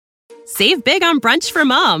Save big on brunch for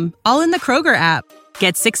mom, all in the Kroger app.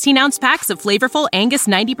 Get 16-ounce packs of flavorful Angus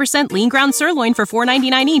 90% lean ground sirloin for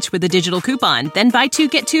 $4.99 each with a digital coupon. Then buy 2,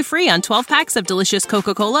 get 2 free on 12 packs of delicious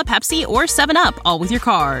Coca-Cola, Pepsi, or 7-Up, all with your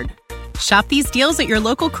card. Shop these deals at your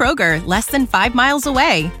local Kroger, less than 5 miles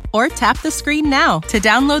away. Or tap the screen now to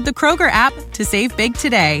download the Kroger app to save big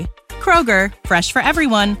today. Kroger, fresh for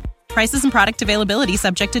everyone. Prices and product availability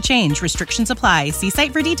subject to change. Restrictions apply. See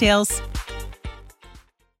site for details.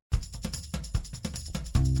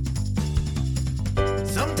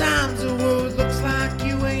 Sometimes the world looks like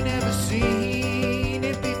you ain't ever seen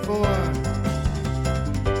it before.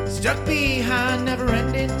 Stuck behind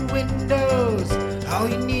never-ending windows, all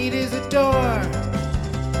you need is a door.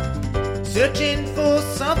 Searching for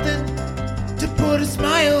something to put a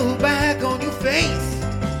smile back on your face.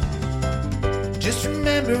 Just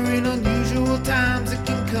remember, in unusual times, it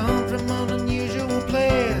can come from an unusual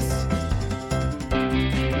place.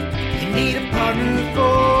 You need a partner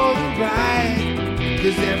for the ride,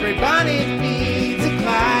 'cause everybody needs a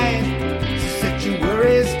Clyde. So set your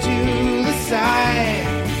worries to the side.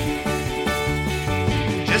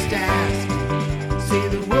 Just ask, say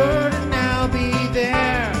the word and I'll be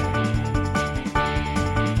there.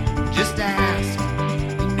 Just ask,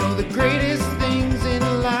 you know the greatest things in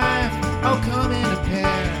life all come in a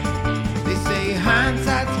pair. They say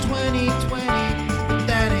hindsight's 20/20, but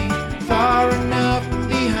that ain't far enough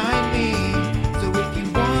behind me. So if you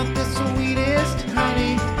want the sweetest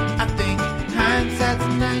honey, I think hindsight's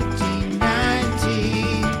 1990.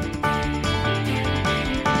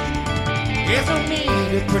 There's no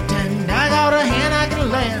need to pretend I got a hand I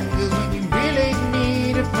can lend, 'cause when you really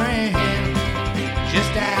need a friend,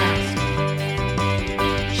 just ask.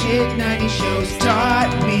 Shit 90 shows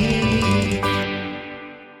taught me.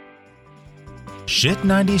 Shit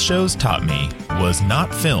 90 Shows Taught Me was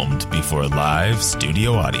not filmed before a live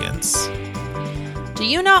studio audience. Do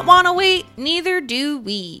you not want to wait? Neither do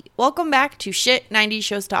we. Welcome back to Shit 90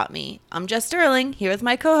 Shows Taught Me. I'm Jess Sterling, here with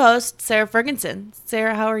my co-host, Sarah Ferguson.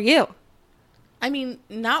 Sarah, how are you? I mean,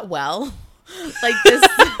 not well. Like this,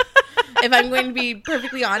 if I'm going to be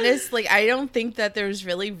perfectly honest, like I don't think that there's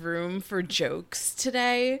really room for jokes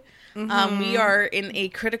today. We are in a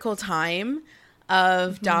critical time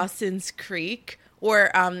of Dawson's Creek,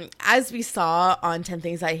 or as we saw on 10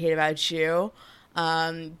 Things I Hate About You,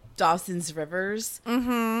 Dawson's Rivers.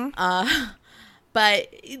 But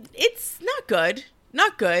it's not good.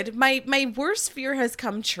 Not good. My worst fear has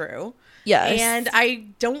come true. Yes. And I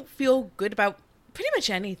don't feel good about pretty much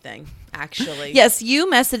anything, actually. Yes, you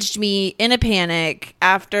messaged me in a panic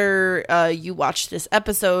after you watched this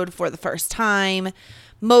episode for the first time,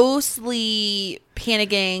 mostly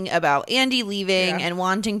panicking about Andy leaving and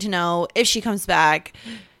wanting to know if she comes back.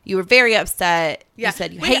 You were very upset. Yeah. You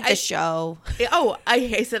said you hate the show. Oh,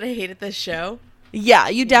 I said I hated this show? Yeah,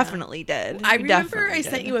 you definitely did. I You remember definitely I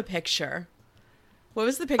did. sent you a picture. What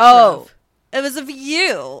was the picture of? It was of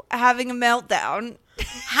you having a meltdown.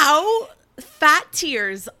 How fat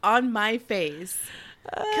tears on my face.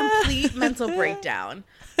 Complete mental breakdown.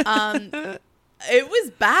 It was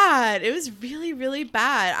bad. It was really, really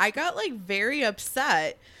bad. I got like very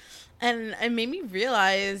upset. And it made me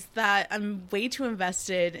realize that I'm way too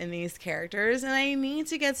invested in these characters and I need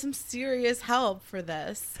to get some serious help for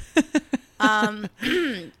this.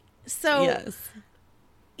 So, Yes.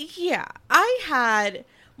 yeah, I had,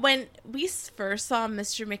 when we first saw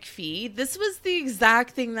Mr. McPhee, this was the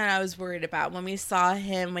exact thing that I was worried about when we saw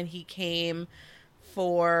him, when he came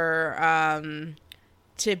for,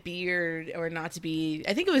 to be or not to be.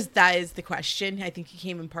 I think it was, that is the question. I think he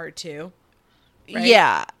came in part 2. Right?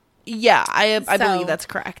 Yeah. Yeah, I So, believe that's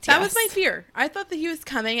correct. That yes. was my fear. I thought that he was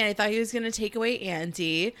coming and I thought he was going to take away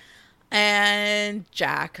Andy and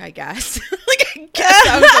Jack, I guess. Like, I guess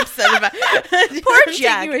I was upset about Poor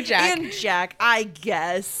Jack. Jack. And Jack, I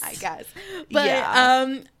guess. But,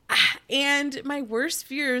 Yeah. And my worst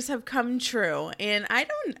fears have come true. And I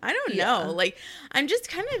don't know. Like, I'm just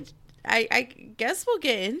kind of, I guess we'll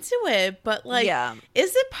get into it. But, like,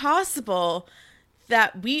 is it possible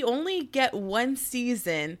that we only get one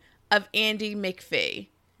season of Andy McPhee?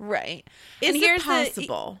 Right. Is and it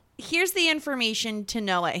possible? Here's the information to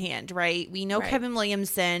know at hand, right? We know Right. Kevin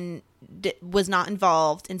Williamson was not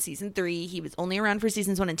involved in season 3. He was only around for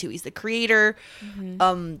seasons 1 and 2. He's the creator,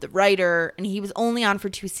 the writer, and he was only on for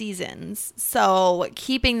 2 seasons. So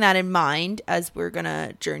keeping that in mind as we're going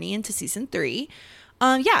to journey into season 3,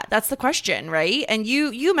 yeah, that's the question, right? And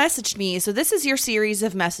you messaged me. So this is your series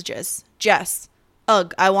of messages. Jess,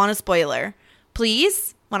 ugh, I want a spoiler.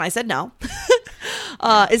 Please? When I said no.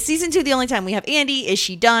 Is season 2 the only time we have Andy? Is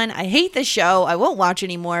she done? I hate this show. I won't watch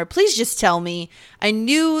anymore. Please just tell me. I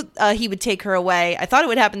knew he would take her away. I thought it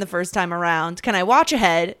would happen the first time around. Can I watch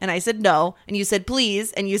ahead? And I said no. And you said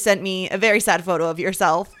please. And you sent me a very sad photo of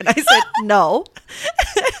yourself. And I said no.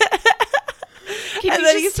 Can And you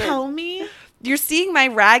then just you said- tell me? You're seeing my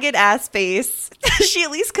ragged ass face. She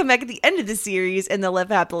at least come back at the end of the series and they'll live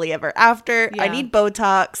happily ever after. I Yeah. need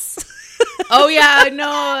Botox. Oh yeah,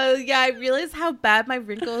 no, yeah. I realized how bad my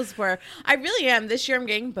wrinkles were. I really am. This year I'm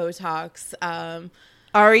getting Botox.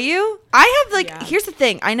 Are you? I have Yeah. here's the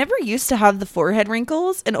thing. I never used to have the forehead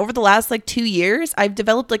wrinkles. And over the last 2 years, I've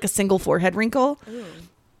developed a single forehead wrinkle. Ooh.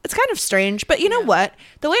 It's kind of strange, but you know Yeah. what?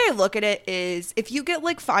 The way I look at it is if you get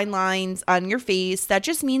fine lines on your face, that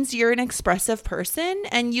just means you're an expressive person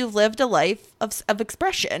and you've lived a life of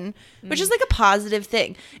expression, which is a positive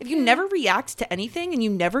thing. If you never react to anything and you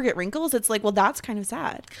never get wrinkles, it's well, that's kind of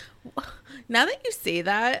sad. Now that you say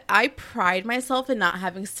that, I pride myself in not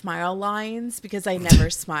having smile lines because I never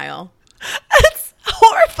smile. That's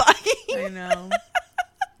horrifying. I know.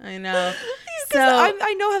 I know. So So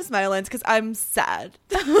I know I have smile lines because I'm sad.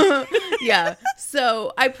 yeah.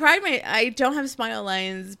 So I don't have smile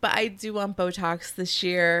lines, but I do want Botox this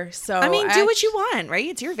year. So I mean, do what you want, right?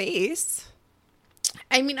 It's your face.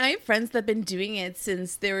 I mean, I have friends that have been doing it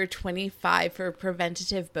since they were 25 for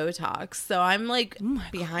preventative Botox. So I'm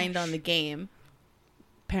behind on the game.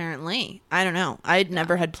 Apparently. I don't know. I'd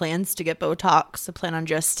never had plans to get Botox. I plan on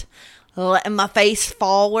just letting my face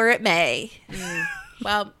fall where it may.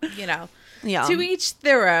 Well, Yeah. to each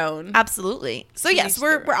their own. Absolutely. So yes, each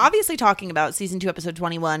we're their own. obviously talking about season 2, episode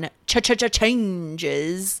 21,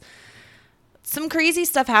 changes. Some crazy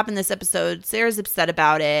stuff happened this episode. Sarah's upset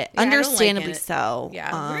about it. Yeah, I don't like Understandably it. so.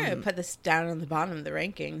 Yeah, we're gonna put this down on the bottom of the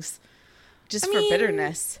rankings, just I for mean,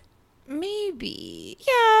 bitterness. Maybe.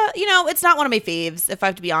 Yeah, it's not one of my faves, if I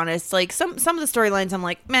have to be honest. Some of the storylines I'm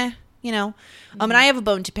meh, and I have a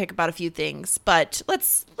bone to pick about a few things, but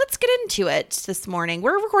let's get into it this morning.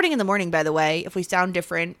 We're recording in the morning, by the way, if we sound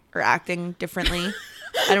different or acting differently.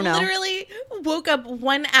 I don't know. Literally woke up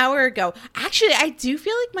 1 hour ago. Actually, I do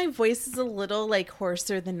feel like my voice is a little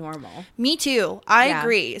hoarser than normal. Me too. I Yeah.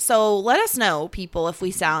 agree. So let us know, people, if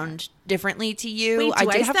we sound differently to you. Wait, do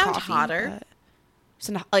I did have sound coffee, hotter? but-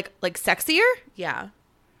 So like sexier? Yeah.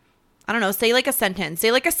 I don't know. Say a sentence. Say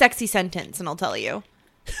a sexy sentence, and I'll tell you.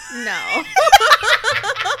 No.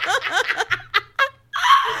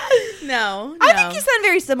 No. I think you sound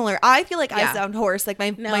very similar. I feel like I Yeah. sound hoarse. My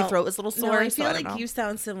No. throat is a little sore. No, I so feel don't know. like you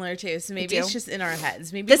sound similar too. So maybe do? it's just in our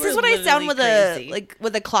heads. Maybe This we're is what I sound with literally crazy.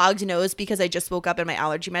 with a clogged nose because I just woke up and my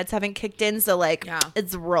allergy meds haven't kicked in. So Yeah.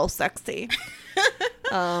 it's real sexy.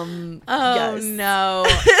 Oh yes. no.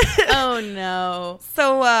 Oh no.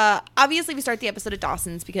 So obviously we start the episode at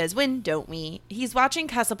Dawson's because when don't we? He's watching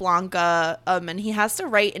Casablanca and he has to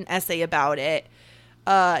write an essay about it.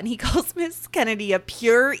 And he calls Miss Kennedy a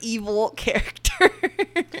pure evil character.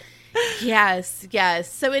 Yes,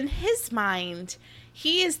 yes. So in his mind,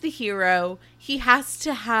 he is the hero. He has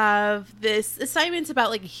to have this assignment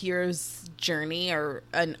about a hero's journey or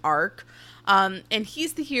an arc. And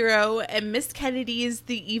he's the hero, and Miss Kennedy is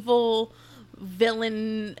the evil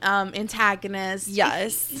villain antagonist.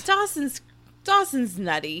 Yes. Dawson's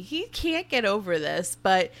nutty. He can't get over this,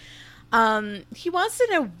 but he wants to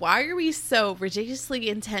know, why are we so ridiculously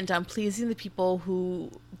intent on pleasing the people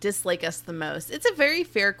who dislike us the most? It's a very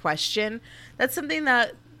fair question. That's something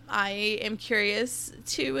that I am curious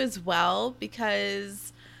to as well,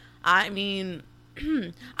 because I mean,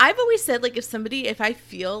 I've always said, if I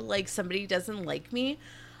feel like somebody doesn't like me,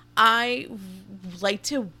 I like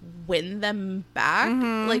to win them back.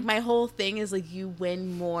 My whole thing is you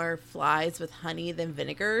win more flies with honey than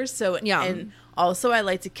vinegar. So Yeah. and also I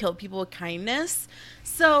like to kill people with kindness.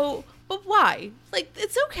 So, but why?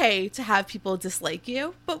 It's okay to have people dislike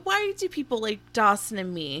you, but why do people like Dawson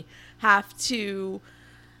and me have to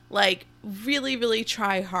really, really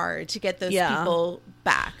try hard to get those Yeah. people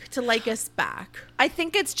back, to like us back? I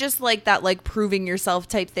think it's just that proving yourself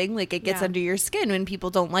type thing. It gets Yeah. under your skin when people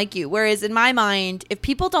don't like you. Whereas in my mind, if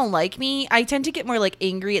people don't like me, I tend to get more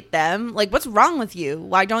angry at them. What's wrong with you?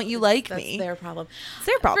 Why don't you like That's me? their problem. It's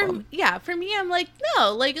their problem. For me, I'm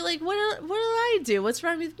no, what did I do? What's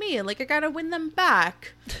wrong with me? I gotta win them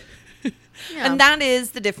back. Yeah. And that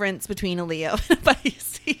is the difference between a Leo and a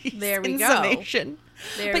Pisces. There we in go. summation.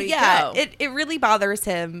 There But we yeah, go. it really bothers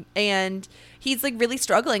him, and he's really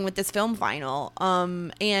struggling with this film final.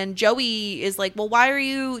 And Joey is well, why are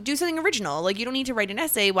you do something original? You don't need to write an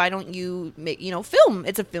essay. Why don't you make film?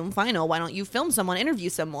 It's a film final. Why don't you film someone, interview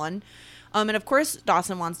someone? And of course,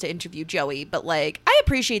 Dawson wants to interview Joey, but like, I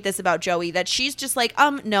appreciate this about Joey, that she's just like,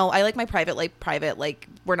 no, I like my private, like,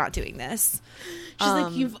 we're not doing this. She's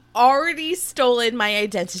like, you've already stolen my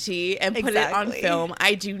identity and put it on Exactly. film.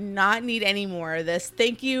 I do not need any more of this.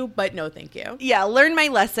 Thank you, but no thank you. Yeah, learn my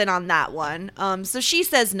lesson on that one. So she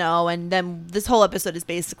says no, and then this whole episode is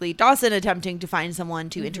basically Dawson attempting to find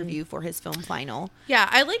someone to interview for his film final. Yeah,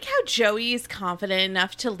 I like how Joey is confident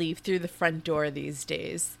enough to leave through the front door these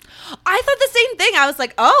days. I thought the same thing. I was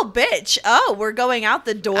like, oh, bitch. Oh, we're going out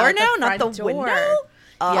the door Out the now, not the front door. window?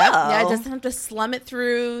 Oh. Yep. Yeah, it doesn't have to slum it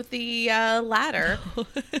through the ladder.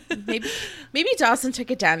 maybe Dawson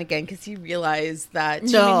took it down again because he realized that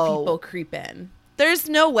too many people creep in. There's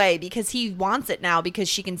no way, because he wants it now because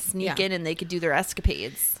she can sneak Yeah. in and they could do their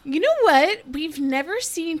escapades. You know what? We've never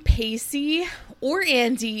seen Pacey or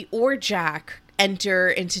Andy or Jack enter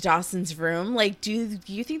into Dawson's room. Like, do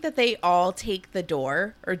you think that they all take the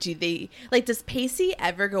door, or do they, like, does Pacey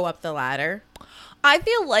ever go up the ladder? I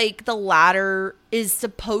feel like the ladder is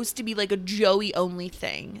supposed to be like a Joey only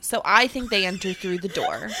thing. So I think they enter through the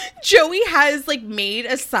door. Joey has like made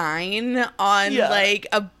a sign on Yeah. like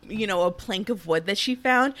a plank of wood that she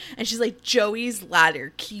found, and she's like, Joey's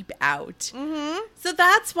ladder, keep out. Mm-hmm. So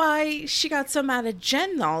that's why she got so mad at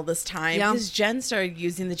Jen all this time, Yeah. because Jen started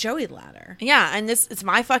using the Joey ladder. Yeah, and it's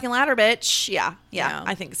my fucking ladder, bitch. Yeah, Yeah.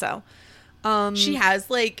 I think so. She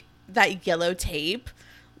has like that yellow tape,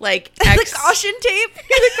 like The X, caution tape.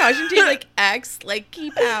 the caution tape, like X, like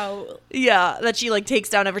keep out. Yeah, that she like takes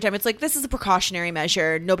down every time. It's like, this is a precautionary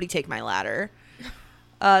measure. Nobody take my ladder.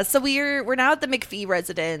 So we're now at the McPhee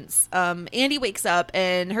residence. Andy wakes up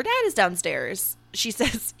and her dad is downstairs. She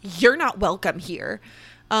says, "You're not welcome here."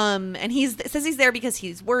 And says he's there because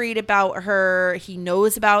he's worried about her. He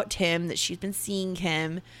knows about Tim, that she's been seeing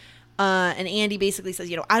him. And Andy basically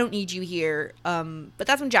says, I don't need you here. But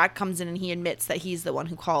that's when Jack comes in and he admits that he's the one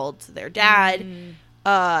who called their dad.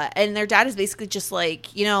 And their dad is basically just like,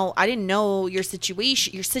 I didn't know your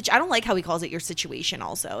situation. I don't like how he calls it your situation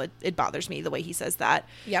also. It bothers me the way he says that.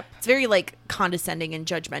 Yep. It's very like condescending and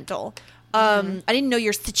judgmental. I didn't know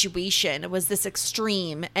your situation was this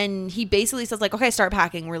extreme. And he basically says like, okay, start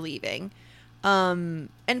packing. We're leaving. And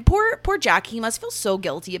poor Jack, he must feel so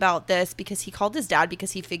guilty about this because he called his dad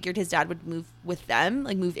because he figured his dad would move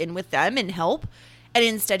in with them and help. And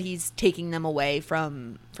instead he's taking them away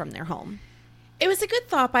from their home. It was a good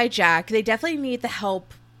thought by Jack. They definitely need the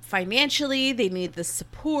help financially. They need the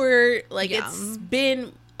support. Like, Yeah. it's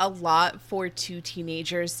been a lot for two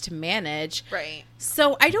teenagers to manage. Right.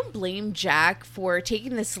 So I don't blame Jack for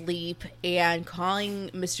taking this leap and calling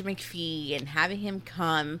Mr. McPhee and having him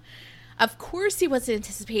come. Of course, he wasn't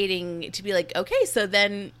anticipating to be like, okay, so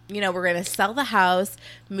then, we're going to sell the house,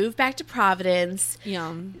 move back to Providence,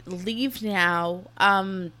 Yeah. leave now.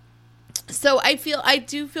 So I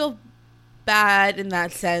do feel bad in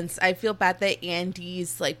that sense. I feel bad that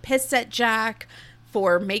Andy's like pissed at Jack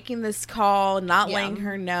for making this call, not Yeah. letting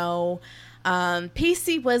her know.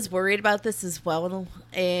 Pacey was worried about this as well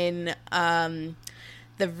in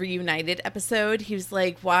the Reunited episode. He was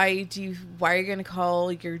like, why are you gonna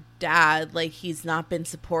call your dad? Like, he's not been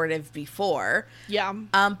supportive before. Yeah.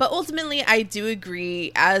 But ultimately, I do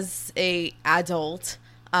agree, as a adult,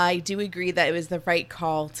 I do agree that it was the right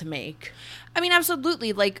call to make. I mean,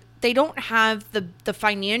 absolutely. Like, they don't have the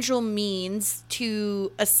financial means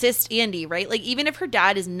to assist Andy, right? Like, even if her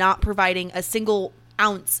dad is not providing a single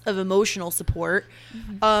ounce of emotional support,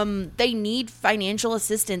 they need financial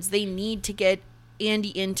assistance. They need to get Andy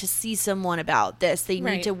in to see someone about this. They need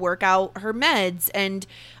Right. to work out her meds and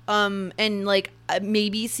like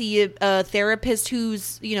maybe see a therapist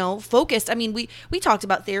who's focused. I mean, we talked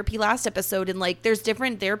about therapy last episode, and like there's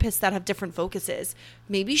different therapists that have different focuses.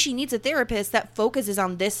 Maybe she needs a therapist that focuses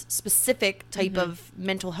on this specific type of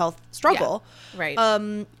mental health struggle. Yeah.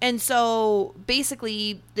 Right. And so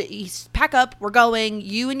basically, you pack up, we're going.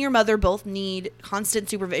 You and your mother both need constant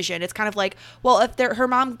supervision. It's kind of like, well, if her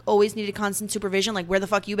mom always needed constant supervision, like, where the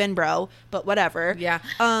fuck you been, bro? But whatever. Yeah.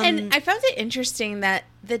 And I found it interesting that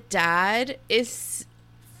the dad is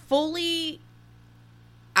fully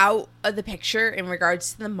out of the picture in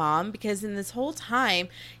regards to the mom, because in this whole time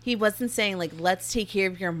he wasn't saying like, let's take care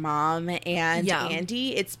of your mom and Yeah.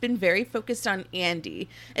 Andy. It's been very focused on Andy.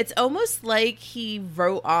 It's almost like he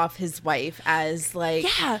wrote off his wife as like,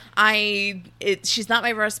 Yeah. she's not my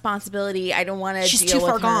responsibility. I don't want to She's deal too with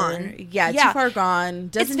far her. gone. Yeah, Yeah. too far gone.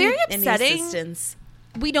 Doesn't very need any upsetting. assistance.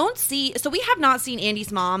 We don't see, so we have not seen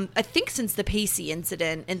Andy's mom, I think, since the Pacey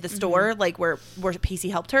incident in the store, like where Pacey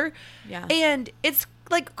helped her. Yeah. And it's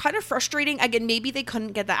like kind of frustrating. Again, maybe they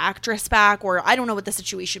couldn't get the actress back, or I don't know what the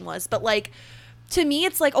situation was, but like to me,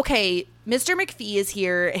 it's like, okay, Mr. McPhee is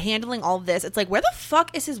here handling all of this. It's like, where the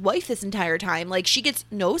fuck is his wife this entire time? Like, she gets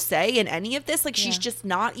no say in any of this. Like, she's just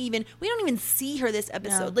not even, we don't even see her this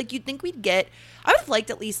episode. No. Like, you'd think we'd get, I would have liked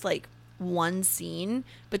at least like one scene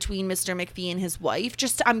between Mr. McPhee and his wife.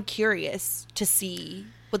 Just, I'm curious to see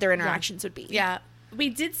what their interactions would be. Yeah. We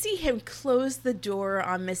did see him close the door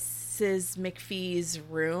on Mrs. McPhee's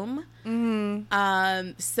room.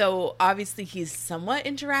 So obviously he's somewhat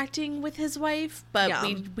interacting with his wife, but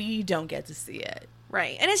we don't get to see it.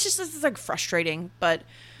 Right. And it's just, this is like frustrating, but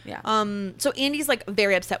Yeah. so Andy's like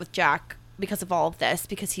very upset with Jack because of all of this,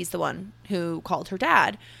 because he's the one who called her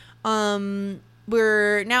dad.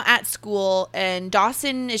 We're now at school, and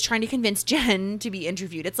Dawson is trying to convince Jen to be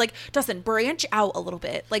interviewed. It's like, Dawson, branch out a little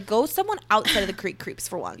bit. Like, go someone outside of the Creek Creeps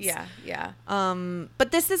for once. Yeah.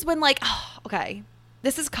 But this is when, like, oh, okay,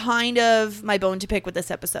 this is kind of my bone to pick with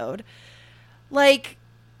this episode. Like,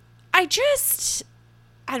 I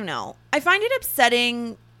don't know. I find it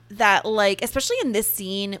upsetting that, like, especially in this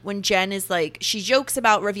scene when Jen is like, she jokes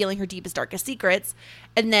about revealing her deepest, darkest secrets,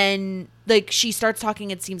 and then like she starts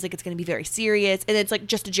talking, it seems like it's going to be very serious, and it's like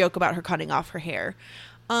just a joke about her cutting off her hair.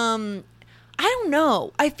 I don't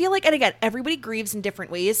know. I feel like, and again, everybody grieves in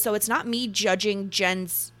different ways, so it's not me judging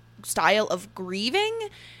Jen's style of grieving.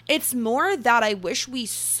 It's more that I wish we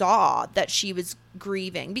saw that she was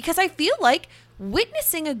grieving, because I feel like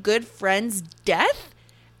witnessing a good friend's death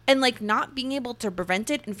and like not being able to prevent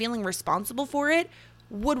it and feeling responsible for it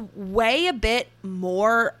would weigh a bit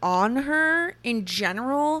more on her in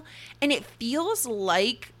general. And it feels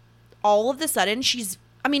like all of the sudden she's,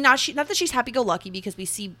 I mean, not that she's happy-go-lucky, because we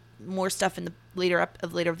see more stuff in the later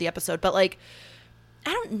of the episode, but like, I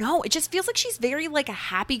don't know. It just feels like she's very like a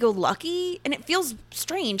happy-go-lucky, and it feels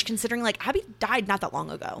strange considering like Abby died not that long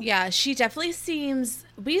ago. Yeah, she definitely seems,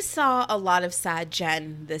 we saw a lot of sad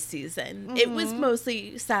Jen this season. It was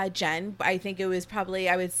mostly sad Jen, but I think it was probably,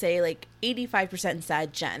 I would say like 85%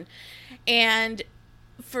 sad Jen. And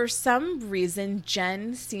for some reason,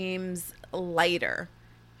 Jen seems lighter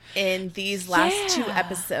in these last two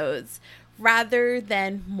episodes, rather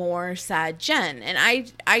than more sad Jen. And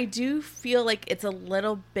I do feel like it's a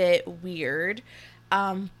little bit weird.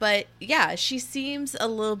 But yeah, she seems a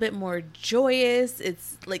little bit more joyous.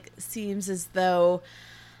 It's like, seems as though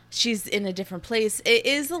she's in a different place. It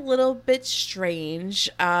is a little bit strange.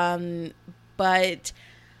 But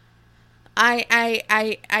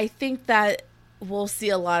I think that we'll see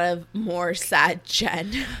a lot of more sad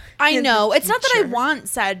Jen. I know. It's not that I want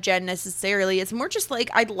sad Jen necessarily. It's more just like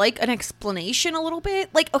I'd like an explanation a little bit.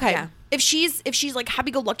 Like, okay, if she's like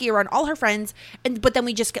happy-go-lucky around all her friends, but then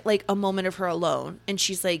we just get like a moment of her alone and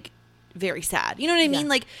she's like very sad. You know what I mean?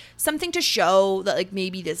 Like something to show that like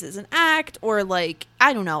maybe this is an act, or like,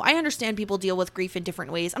 I don't know. I understand people deal with grief in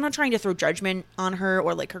different ways. I'm not trying to throw judgment on her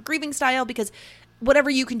or like her grieving style, because whatever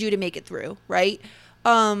you can do to make it through, right?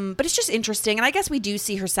 But it's just interesting, and I guess we do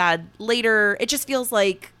see her sad later. It just feels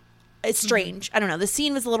like it's strange. I don't know. The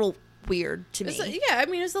scene was a little weird to me. Yeah, I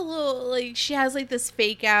mean, it's a little like she has like this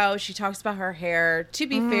fake out. She talks about her hair. To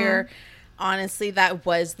be fair, honestly, that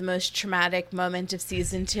was the most traumatic moment of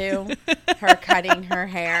season 2. Her cutting her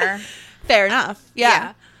hair. Fair enough.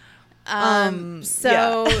 Yeah.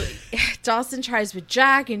 Dawson tries with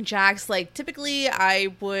Jack, and Jack's like, typically I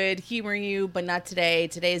would humor you, but not today.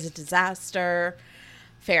 Today's a disaster.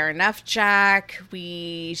 Fair enough, Jack.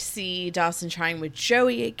 We see Dawson trying with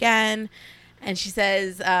Joey again. And she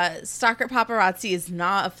says, stalker paparazzi is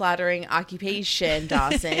not a flattering occupation,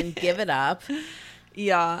 Dawson. Give it up.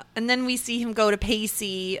 Yeah. And then we see him go to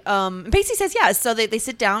Pacey. Pacey says yes. So they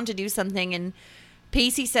sit down to do something. And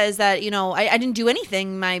Pacey says that, you know, I didn't do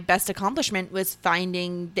anything. My best accomplishment was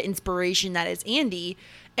finding the inspiration that is Andy.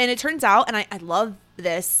 And it turns out, and I love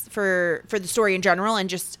this for the story in general, and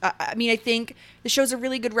just, I mean, I think the show's a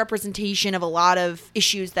really good representation of a lot of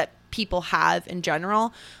issues that people have in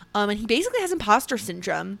general. And he basically has imposter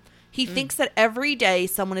syndrome. He thinks that every day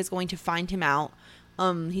someone is going to find him out.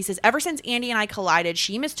 He says, ever since Andy and I collided,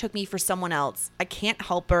 she mistook me for someone else. I can't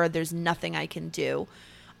help her. There's nothing I can do.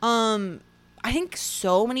 I think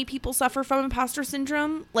so many people suffer from imposter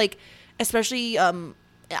syndrome, like, especially,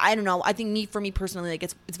 I don't know. I think for me personally, like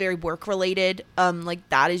it's very work related. Like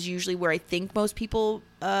that is usually where I think most people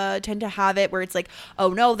tend to have it, where it's like,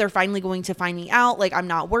 oh no, they're finally going to find me out. Like I'm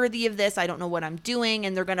not worthy of this. I don't know what I'm doing,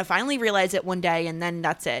 and they're going to finally realize it one day, and then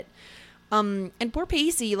that's it. And poor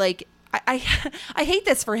Pacey, like I hate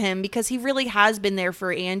this for him, because he really has been there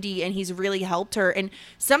for Andy, and he's really helped her. And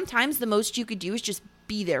sometimes the most you could do is just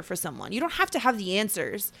be there for someone. You don't have to have the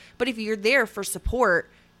answers, but if you're there for support,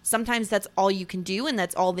 sometimes that's all you can do, and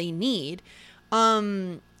that's all they need.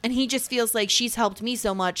 And he just feels like she's helped me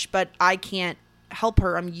so much, but I can't help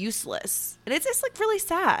her. I'm useless. And it's just like really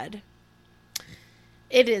sad.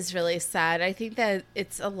 It is really sad. I think that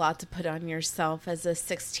it's a lot to put on yourself as a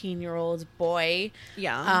 16-year-old boy.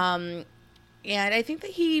 Yeah. And I think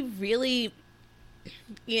that he really,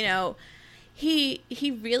 you know, he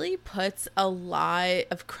really puts a lot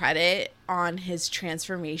of credit on his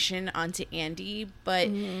transformation onto Andy. But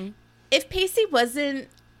if Pacey wasn't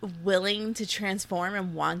willing to transform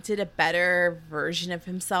and wanted a better version of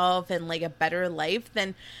himself and like a better life,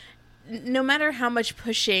 then no matter how much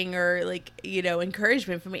pushing or like, you know,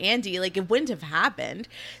 encouragement from Andy, like it wouldn't have happened.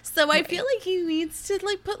 So I feel like he needs to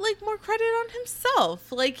like put like more credit on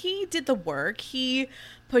himself. Like he did the work, he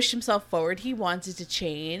pushed himself forward, he wanted to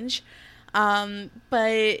change.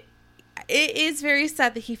 But it is very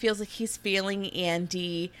sad that he feels like he's failing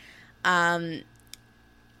Andy. And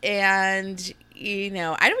you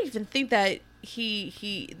know, I don't even think that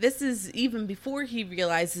he this is even before he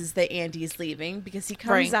realizes that Andy's leaving, because he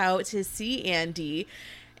comes out to see Andy,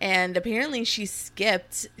 and apparently she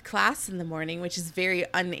skipped class in the morning, which is very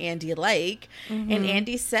un-Andy like. And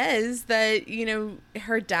Andy says that, you know,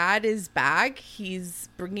 her dad is back, he's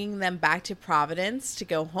bringing them back to Providence to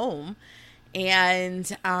go home. And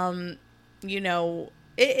you know,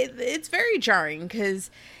 it's very jarring,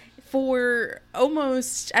 because for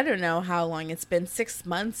almost, I don't know how long it's been, 6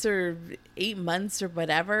 months or 8 months or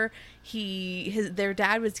whatever, their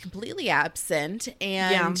dad was completely absent,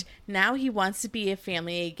 and now he wants to be a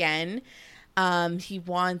family again. He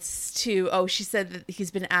wants to, she said that he's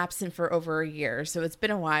been absent for over a year, so it's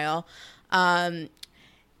been a while.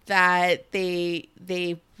 That they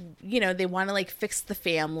you know, they want to like fix the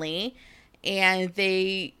family, and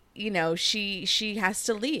they, you know, she has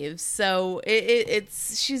to leave. So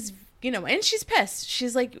she's, you know, and she's pissed.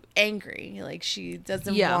 She's like angry. Like she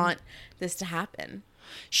doesn't want this to happen.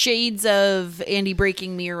 Shades of Andy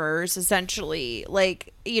breaking mirrors, essentially.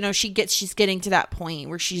 Like, you know, she's getting to that point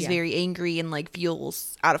where she's very angry and like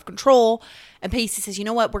feels out of control. And Pacey says, you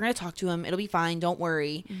know what? We're going to talk to him. It'll be fine. Don't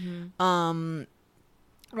worry.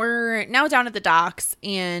 We're now down at the docks,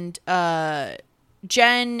 and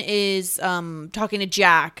Jen is talking to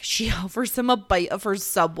Jack. She offers him a bite of her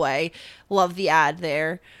Subway. Love the ad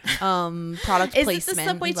there. Product placement. Is it the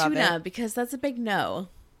Subway tuna? Because that's a big no.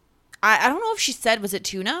 I don't know if she said, was it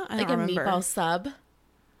tuna? I don't remember. A meatball sub.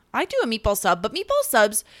 I do a meatball sub, but meatball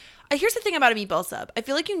subs, here's the thing about a meatball sub. I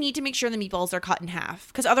feel like you need to make sure the meatballs are cut in half,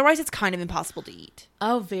 because otherwise it's kind of impossible to eat.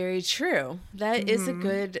 Oh, very true. That is a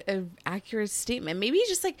good, accurate statement. Maybe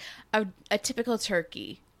just like a typical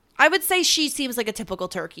turkey. I would say she seems like a typical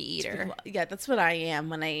turkey eater. Yeah, that's what I am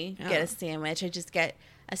when I get a sandwich. I just get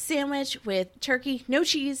a sandwich with turkey, no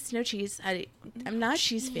cheese. I'm not a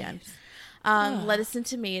cheese fan. Lettuce and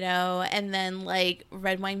tomato, and then like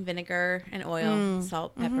red wine vinegar and oil,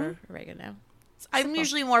 salt, pepper, oregano. I'm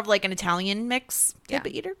usually more of like an Italian mix type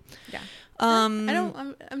of eater. Yeah.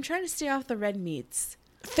 I'm trying to stay off the red meats.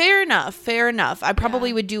 Fair enough. I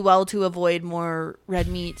probably would do well to avoid more red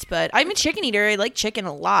meats, but I'm a chicken eater. I like chicken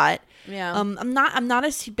a lot. Yeah. I'm not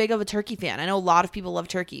as big of a turkey fan. I know a lot of people love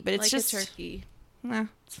turkey, but it's like just a turkey.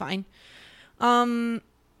 It's fine.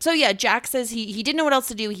 So yeah, Jack says he didn't know what else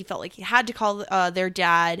to do. He felt like he had to call their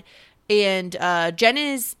dad, and Jen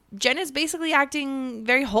is basically acting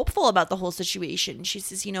very hopeful about the whole situation. She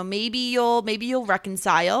says, you know, maybe you'll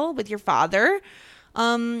reconcile with your father.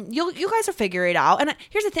 You guys will figure it out. And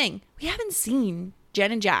here's the thing: we haven't seen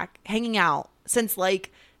Jen and Jack hanging out since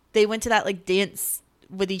like they went to that like dance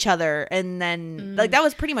with each other, and then like that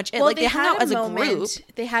was pretty much it. Well, like they hung out as a group.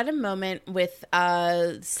 They had a moment with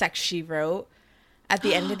Sex She Wrote at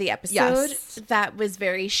the end of the episode. Yes. That was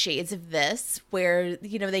very shades of this, where,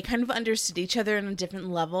 you know, they kind of understood each other on a different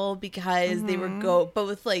level, because they were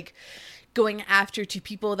both like going after two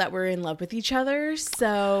people that were in love with each other.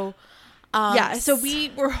 So so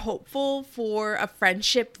we were hopeful for a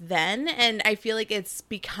friendship then, and I feel like it's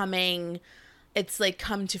like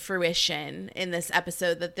come to fruition in this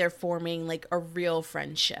episode that they're forming like a real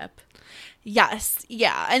friendship. Yes.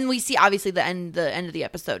 Yeah. And we see obviously the end of the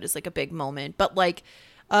episode is like a big moment, but like,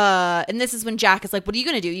 and this is when Jack is like, what are you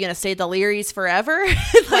going to do? You going to stay at the Learys forever?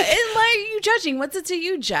 Like, are you judging? What's it to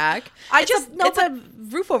you, Jack? It's a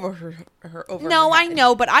roof over her. No, I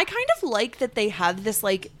know, but I kind of like that they have this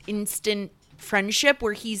like instant friendship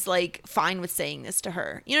where he's like fine with saying this to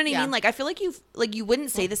her. You know what I mean? Like I feel like you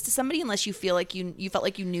wouldn't say this to somebody unless you feel like you felt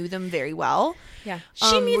like you knew them very well. Yeah.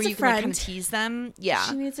 She needs where a you friend. can, like, kind of tease them. Yeah.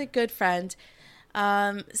 She needs a good friend.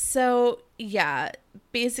 So yeah,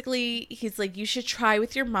 basically he's like, you should try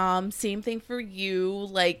with your mom. Same thing for you.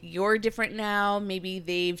 Like, you're different now. Maybe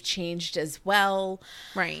they've changed as well.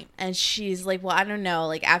 Right. And she's like, well, I don't know.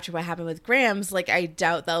 Like, after what happened with Grams, like, I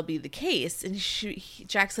doubt that'll be the case. And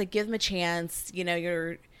Jack's like, give him a chance. You know,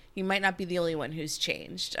 you might not be the only one who's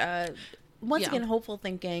changed. Once again, hopeful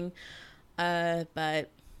thinking. But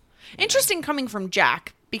interesting coming from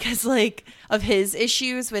Jack, because like of his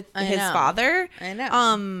issues with his father. I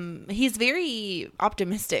know. He's very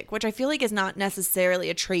optimistic, which I feel like is not necessarily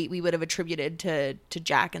a trait we would have attributed to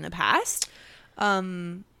Jack in the past.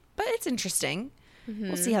 But it's interesting.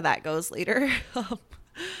 We'll see how that goes later.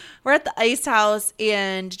 We're at the ice house,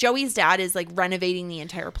 and Joey's dad is like renovating the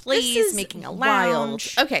entire place, making a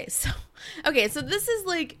lounge. Okay, so this is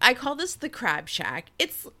like, I call this the Crab Shack.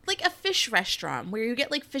 It's like a fish restaurant where you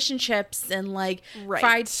get like fish and chips and like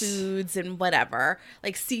fried foods and whatever,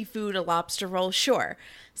 like seafood, a lobster roll, sure.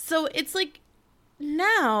 So it's like,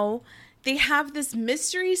 now they have this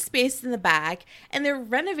mystery space in the back, and they're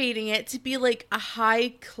renovating it to be like a high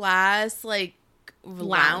class like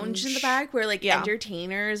lounge in the back where like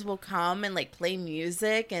entertainers will come and like play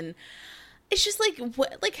music. And it's just like,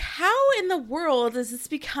 what, like, how in the world is this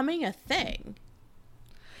becoming a thing?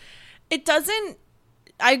 It doesn't.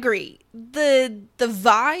 I agree. The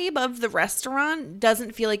vibe of the restaurant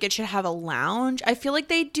doesn't feel like it should have a lounge. I feel like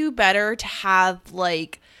they do better to have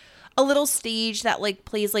like a little stage that like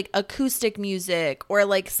plays like acoustic music or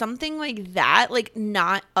like something like that, like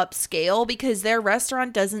not upscale, because their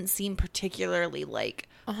restaurant doesn't seem particularly like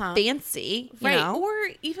fancy, you know? Or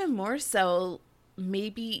even more so,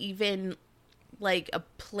 maybe even like a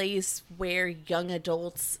place where young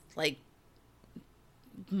adults like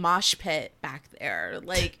mosh pit back there,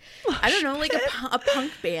 like I don't know, like a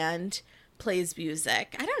punk band plays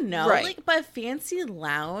music, I don't know, like, but a fancy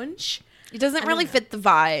lounge, it doesn't really fit the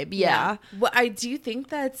vibe. Well, I do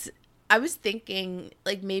think I was thinking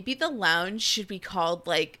like maybe the lounge should be called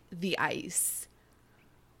like the Ice.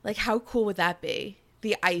 Like, how cool would that be?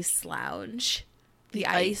 The Ice Lounge. The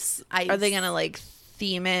ice. Are they gonna like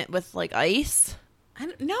theme it with like ice? I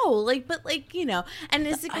don't know, like, but like, you know, and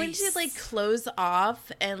is it going to like close off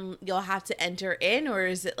and you'll have to enter in, or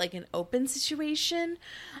is it like an open situation?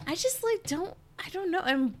 I just like I don't know.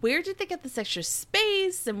 And where did they get this extra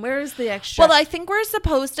space, and where is the extra? Well, I think we're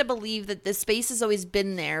supposed to believe that the space has always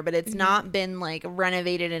been there, but it's not been like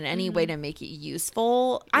renovated in any way to make it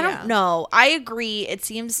useful. I don't know. I agree. It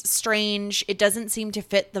seems strange. It doesn't seem to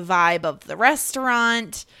fit the vibe of the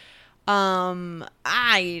restaurant. I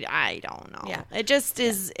don't know. Yeah. It just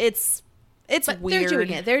is. It's but weird.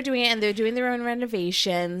 They're doing it, and they're doing their own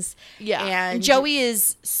renovations. Yeah. And Joey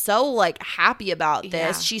is so like happy about this.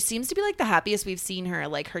 Yeah. She seems to be like the happiest we've seen her.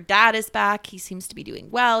 Like, her dad is back. He seems to be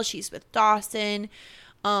doing well. She's with Dawson.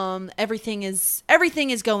 Everything is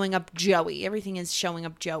going up Joey. Everything is showing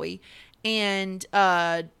up Joey. And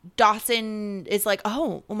Dawson is like,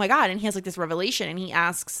 oh my God. And he has like this revelation, and he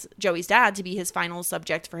asks Joey's dad to be his final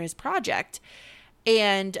subject for his project.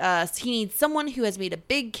 And he needs someone who has made a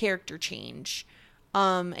big character change.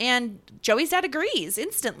 And Joey's dad agrees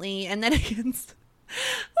instantly. And then against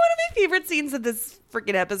one of my favorite scenes of this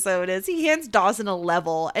freaking episode is he hands Dawson a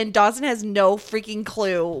level, and Dawson has no freaking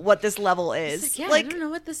clue what this level is. Like, I don't know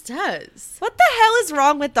what this does. What the hell is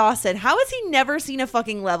wrong with Dawson? How has he never seen a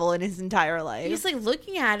fucking level in his entire life? He's like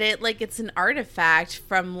looking at it like it's an artifact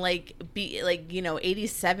from like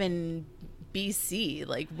 87 BC.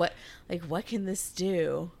 Like what can this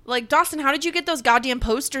do? Like, Dawson, how did you get those goddamn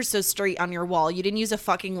posters so straight on your wall? You didn't use a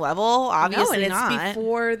fucking level? Obviously no, and not. It's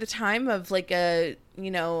before the time of like a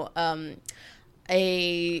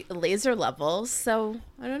laser level. So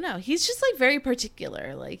I don't know. He's just like very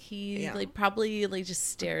particular. Like he like probably like just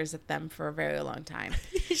stares at them for a very long time.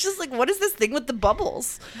 He's just like, what is this thing with the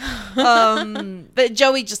bubbles? But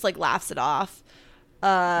Joey just like laughs it off.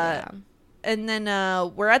 And then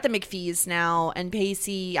we're at the McPhee's now, and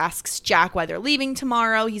Pacey asks Jack why they're leaving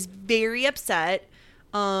tomorrow. He's very upset.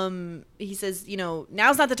 He says,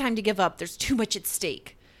 now's not the time to give up. There's too much at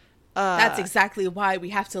stake. That's exactly why we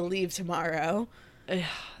have to leave tomorrow.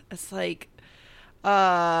 It's like,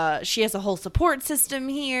 she has a whole support system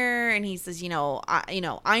here, and he says,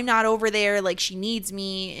 I'm not over there. Like, she needs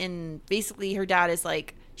me, and basically her dad is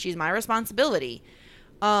like, she's my responsibility.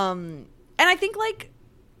 And I think like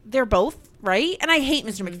they're both right, and I hate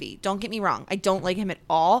Mr. McPhee. Don't get me wrong, I don't like him at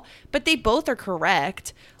all. But they both are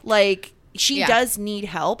correct. Like, she does need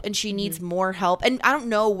help, and she needs more help. And I don't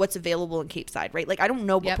know what's available in Cape Side, right? Like, I don't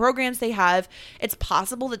know what programs they have. It's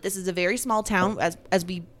possible that this is a very small town, as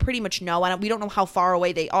we pretty much know. We don't know how far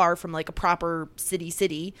away they are from like a proper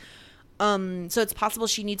city. So it's possible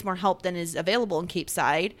she needs more help than is available in Cape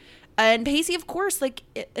Side. And Pacey, of course, like,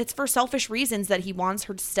 it's for selfish reasons that he wants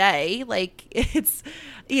her to stay. Like, it's,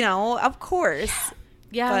 of course.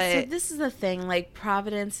 Yeah, so this is the thing. Like,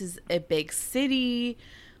 Providence is a big city.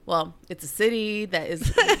 Well, it's a city that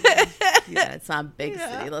is, it's not a big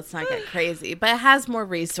city. Let's not get crazy. But it has more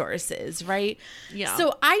resources, right? Yeah.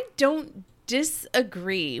 So I don't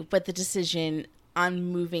disagree with the decision on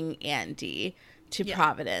moving Andy to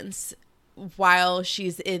Providence while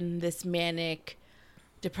she's in this manic,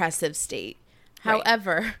 depressive state. Right.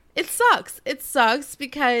 However, it sucks. It sucks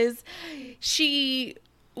because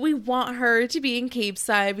we want her to be in Cape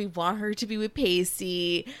Side. We want her to be with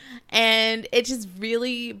Pacey. And it just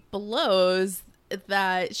really blows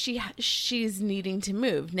that she's needing to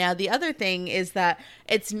move. Now, the other thing is that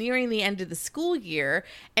it's nearing the end of the school year,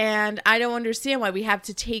 and I don't understand why we have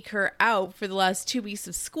to take her out for the last 2 weeks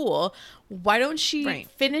of school. Why don't she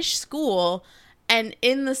finish school and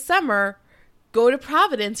in the summer go to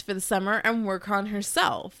Providence for the summer and work on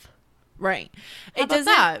herself? Right. How about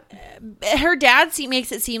that? Her dad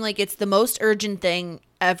makes it seem like it's the most urgent thing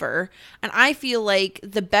ever. And I feel like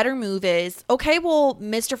the better move is, okay, well,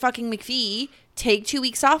 Mr. fucking McPhee, take 2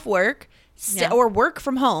 weeks off work or work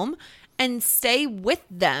from home and stay with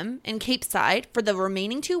them in Cape Side for the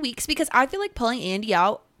remaining 2 weeks, because I feel like pulling Andy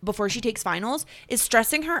out before she takes finals is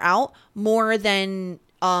stressing her out more than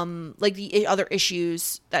like the other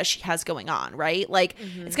issues that she has going on, right? Like,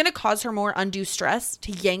 it's going to cause her more undue stress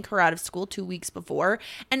to yank her out of school 2 weeks before.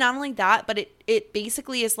 And not only that, but it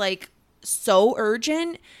basically is like so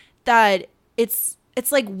urgent that it's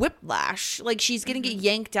like whiplash. Like, she's going to get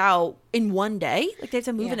yanked out in one day. Like, they have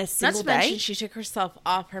to move in a single day. Not to mention she took herself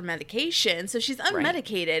off her medication. So she's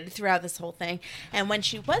unmedicated throughout this whole thing. And when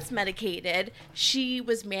she was medicated, she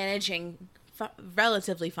was managing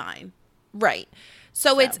relatively fine. Right.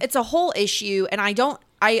 So it's a whole issue, and I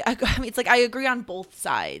mean, it's like I agree on both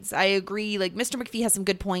sides. I agree, like, Mr. McPhee has some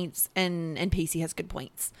good points, and Pacey has good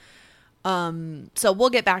points. So we'll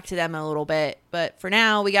get back to them in a little bit, but for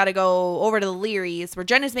now, we got to go over to the Learys, where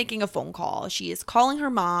Jen is making a phone call. She is calling her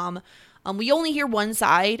mom. We only hear one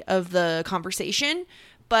side of the conversation,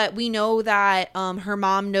 but we know that her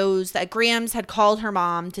mom knows that Grams had called her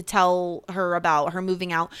mom to tell her about her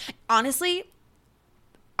moving out. Honestly,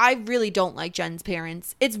 I really don't like Jen's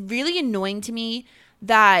parents. It's really annoying to me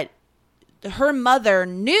that her mother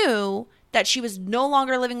knew that she was no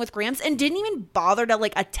longer living with Grams and didn't even bother to,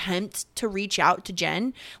 like, attempt to reach out to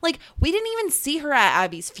Jen. Like, we didn't even see her at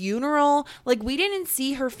Abby's funeral. Like, we didn't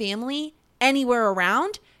see her family anywhere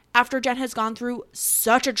around after Jen has gone through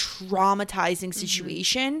such a traumatizing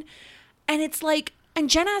situation. And it's like, and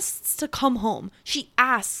Jen asks to come home. She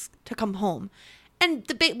asks to come home. And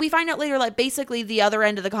we find out later, like, basically the other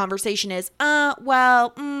end of the conversation is,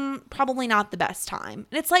 probably not the best time.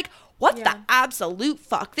 And it's like, what the absolute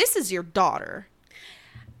fuck? This is your daughter.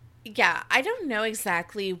 Yeah, I don't know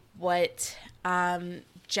exactly what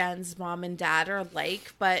Jen's mom and dad are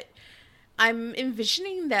like, but I'm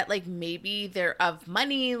envisioning that, like, maybe they're of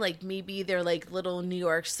money, like, maybe they're, like, little New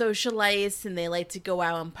York socialites, and they like to go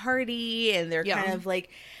out and party, and they're kind of,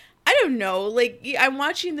 like, I don't know, like, I'm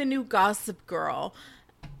watching the new Gossip Girl,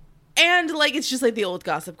 and, like, it's just like the old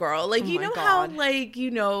Gossip Girl. Like, you know how, like,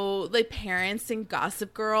 like, parents in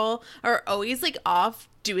Gossip Girl are always, like, off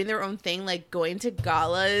doing their own thing, like, going to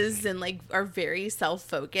galas and, like, are very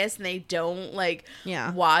self-focused, and they don't, like,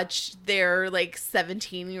 watch their, like,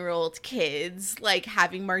 17-year-old kids, like,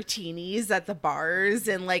 having martinis at the bars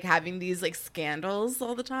and, like, having these, like, scandals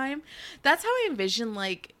all the time. That's how I envision,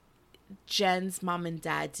 like, Jen's mom and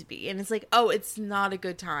dad to be. And it's like, oh, it's not a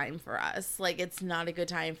good time for us. Like, it's not a good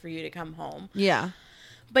time for you to come home. Yeah.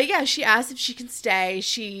 But yeah, she asks if she can stay.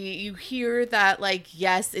 You hear that, like,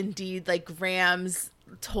 yes, indeed, like, Grams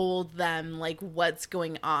told them, like, what's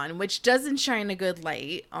going on, which doesn't shine a good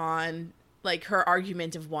light on, like, her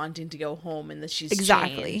argument of wanting to go home and that she's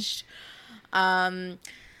changed.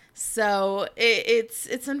 So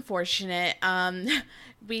it's unfortunate.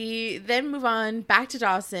 We then move on back to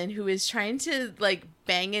Dawson, who is trying to, like,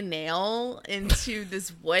 bang a nail into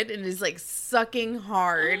this wood and is, like, sucking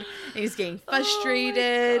hard. And he's getting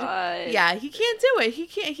frustrated. Yeah, he can't do it.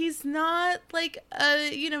 He's not, like,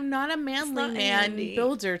 not a manly man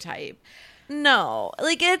builder type. No,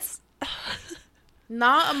 like, it's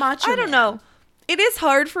not a macho I don't know. It is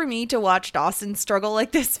hard for me to watch Dawson struggle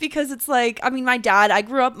like this, because it's like, I mean, my dad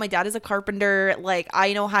is a carpenter. Like,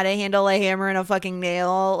 I know how to handle a hammer and a fucking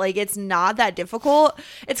nail. Like, it's not that difficult.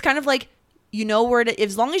 It's kind of like, you know where to,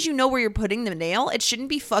 as long as you know where you're putting the nail, it shouldn't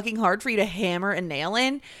be fucking hard for you to hammer a nail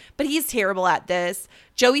in. But he's terrible at this.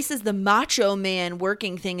 Joey says the macho man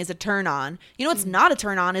working thing is a turn on. You know what's not a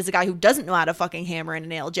turn on is a guy who doesn't know how to fucking hammer in a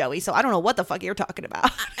nail, Joey. So I don't know what the fuck you're talking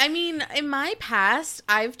about. I mean, in my past,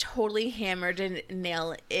 I've totally hammered a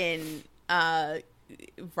nail in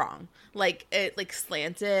wrong. Like it like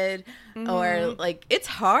slanted or like it's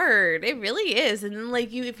hard. It really is. And then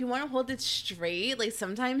like if you want to hold it straight, like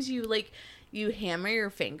sometimes you hammer your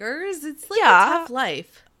fingers. It's like a tough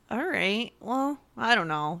life. All right. Well, I don't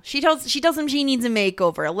know. She tells him she needs a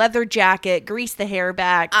makeover, a leather jacket, grease the hair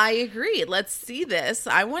back. I agree. Let's see this.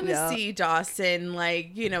 I want to see Dawson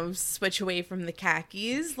switch away from the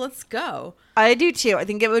khakis. Let's go. I do too. I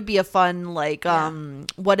think it would be a fun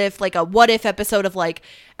what if episode of like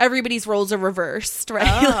everybody's roles are reversed, right?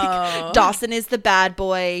 Oh. Like, Dawson is the bad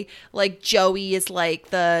boy, like Joey is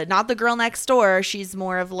like not the girl next door. She's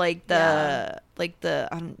more of like the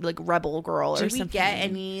rebel girl or something. Do we get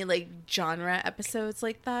any like genre episodes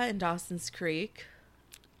like that in Dawson's Creek?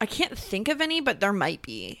 I can't think of any, but there might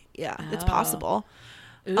be. Yeah, it's possible.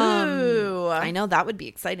 Ooh. I know that would be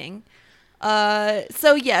exciting.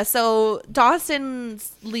 So Dawson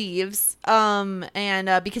leaves,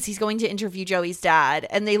 and because he's going to interview Joey's dad,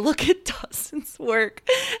 and they look at Dawson's work,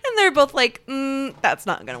 and they're both like, that's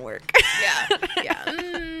not gonna work. Yeah.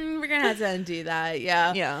 We're gonna have to undo that.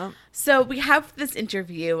 Yeah. So we have this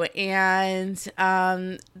interview, and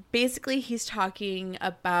basically he's talking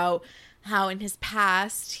about how in his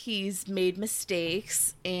past he's made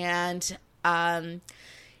mistakes, and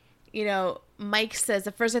Mike says,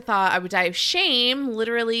 at first I thought I would die of shame.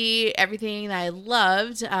 Literally everything that I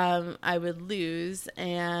loved, I would lose.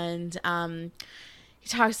 And he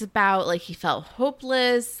talks about, like, he felt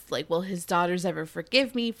hopeless. Like, will his daughters ever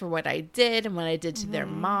forgive me for what I did and what I did to their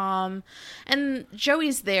mom? And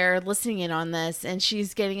Joey's there listening in on this, and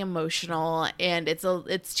she's getting emotional. And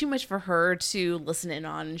it's too much for her to listen in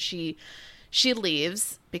on. And she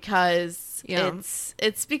leaves because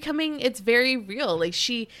it's very real. Like,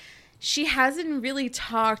 she hasn't really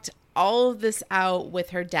talked all of this out with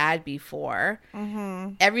her dad before.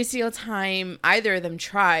 Mm-hmm. Every single time either of them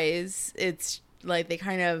tries, it's like they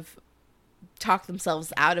kind of talk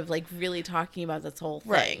themselves out of like really talking about this whole thing.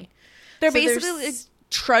 Right. They're basically like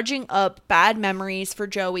trudging up bad memories for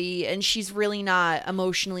Joey, and she's really not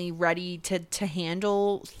emotionally ready to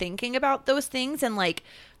handle thinking about those things. And like,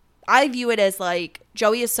 I view it as like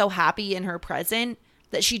Joey is so happy in her present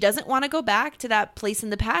that she doesn't want to go back to that place in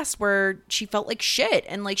the past where she felt like shit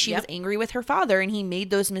and like she was angry with her father and he made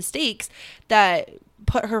those mistakes that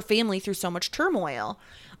put her family through so much turmoil.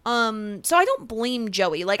 So I don't blame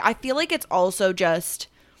Joey. Like, I feel like it's also just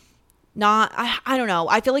not, I don't know.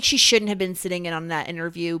 I feel like she shouldn't have been sitting in on that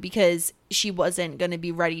interview because she wasn't going to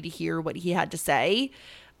be ready to hear what he had to say.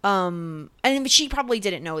 And she probably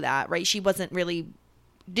didn't know that, right? She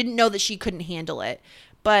didn't know that she couldn't handle it.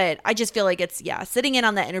 But I just feel like sitting in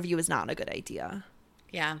on that interview is not a good idea.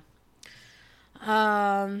 Yeah.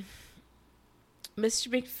 Mr.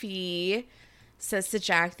 McPhee says to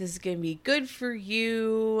Jack, this is going to be good for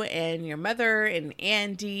you and your mother and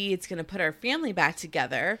Andy. It's going to put our family back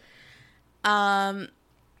together. And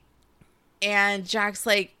Jack's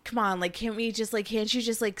like, come on, like, can't you just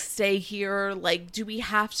like stay here? Like, do we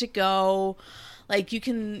have to go? Like, you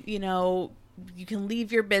can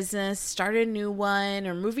leave your business, start a new one,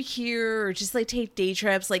 or move here, or just like take day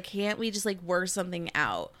trips. Like, can't we just like work something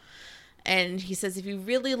out? And he says, if you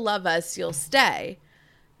really love us, you'll stay.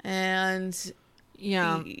 And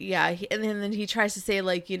and then he tries to say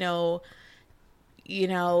like, like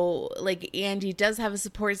Andy does have a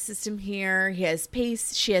support system here. She has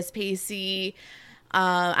Pacey.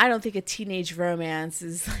 I don't think a teenage romance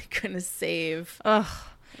is like gonna save. Ugh.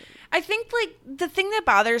 I think, like, the thing that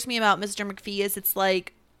bothers me about Mr. McPhee is it's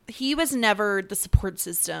like he was never the support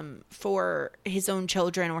system for his own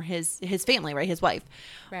children or his family, right? His wife.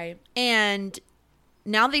 Right. And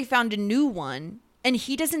now they found a new one, and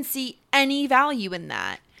he doesn't see any value in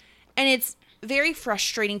that. And it's very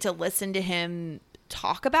frustrating to listen to him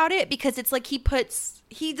talk about it because it's like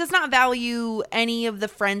he does not value any of the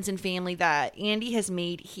friends and family that Andy has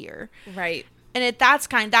made here. Right. And that's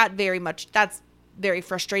very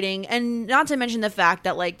frustrating. And not to mention the fact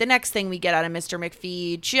that like the next thing we get out of Mr.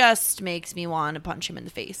 McPhee just makes me want to punch him in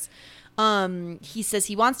the face. He says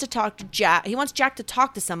he wants to talk to Jack. He wants Jack to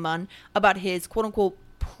talk to someone about his quote unquote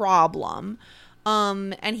problem.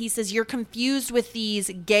 And he says, you're confused with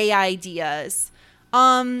these gay ideas.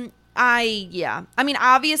 I mean,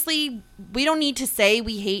 obviously we don't need to say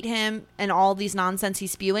we hate him and all these nonsense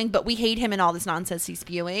he's spewing, but we hate him and all this nonsense he's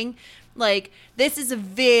spewing. Like, this is a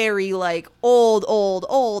very, like,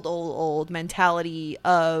 old mentality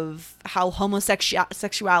of how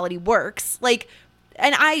homosexuality works. Like,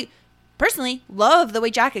 and I personally love the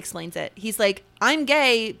way Jack explains it. He's like, I'm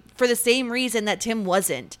gay for the same reason that Tim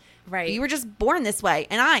wasn't. Right. You were just born this way.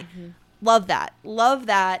 And I love that. Love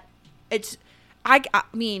that. It's, I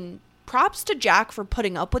mean, props to Jack for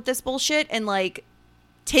putting up with this bullshit and, like,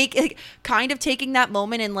 kind of taking that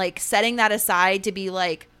moment and, like, setting that aside to be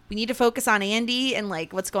like, we need to focus on Andy and,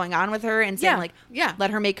 like, what's going on with her, and saying,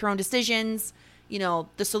 let her make her own decisions. You know,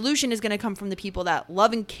 the solution is going to come from the people that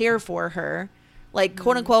love and care for her. Like,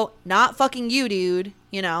 quote unquote, not fucking you, dude,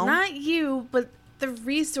 you know? Not you, but the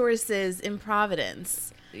resources in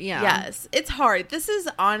Providence. Yeah. Yes. It's hard. This is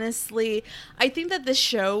honestly, I think that the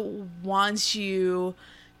show wants you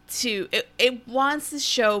to, it wants to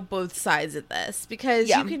show both sides of this, because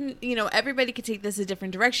you can, you know, everybody could take this a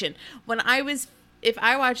different direction. If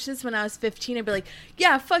I watched this when I was 15, I'd be like,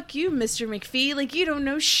 yeah, fuck you, Mr. McPhee. Like, you don't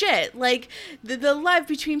know shit. Like, the love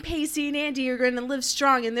between Pacey and Andy are going to live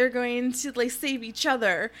strong, and they're going to, like, save each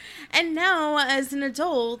other. And now, as an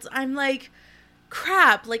adult, I'm like,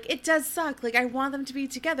 crap. Like, it does suck. Like, I want them to be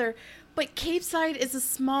together. But Capeside is a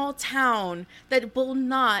small town that will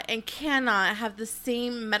not and cannot have the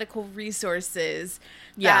same medical resources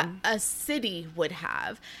that a city would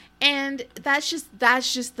have. And that's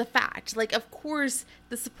just the fact. Like, of course,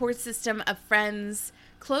 the support system of friends,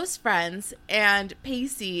 close friends, and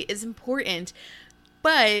Pacey is important,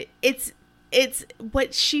 but it's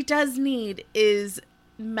what she does need is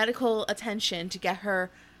medical attention to get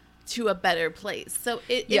her to a better place. So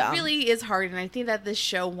it really is hard, and I think that this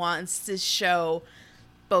show wants to show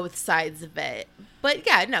both sides of it. But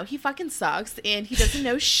yeah, no, he fucking sucks, and he doesn't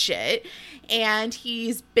know shit, and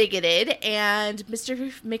he's bigoted, and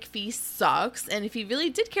Mr. McPhee sucks, and if he really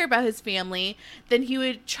did care about his family, then he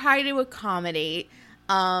would try to accommodate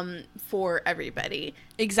for everybody.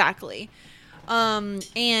 Exactly. And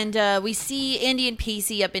we see Andy and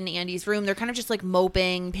Pacey up in Andy's room. They're kind of just, like,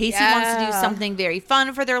 moping. Pacey wants to do something very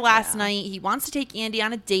fun for their last night. He wants to take Andy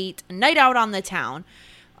on a date, a night out on the town.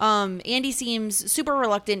 Andy seems super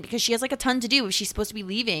reluctant because she has, like, a ton to do. If she's supposed to be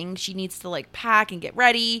leaving, she needs to, like, pack and get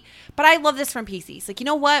ready. But I love this from Pacey. It's like, you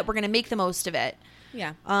know what? We're going to make the most of it.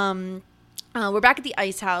 Yeah. We're back at the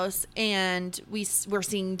ice house, and we're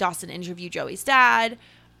seeing Dawson interview Joey's dad.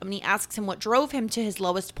 And he asks him what drove him to his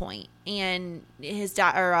lowest point. And his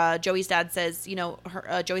dad, or Joey's dad, says, you know,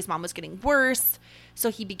 Joey's mom was getting worse, so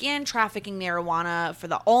he began trafficking marijuana for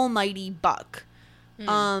the almighty buck.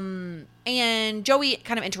 And Joey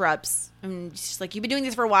kind of interrupts, and she's like, you've been doing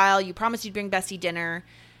this for a while. You promised you'd bring Bessie dinner.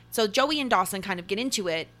 So Joey and Dawson kind of get into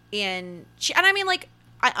it, and I mean, like,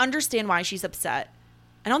 I understand why she's upset.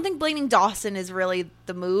 I don't think blaming Dawson is really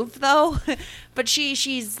the move, though. But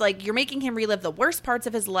she's like, you're making him relive the worst parts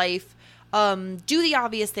of his life. Do the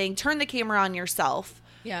obvious thing. Turn the camera on yourself.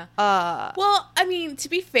 Yeah. Well, I mean, to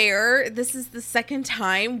be fair, this is the second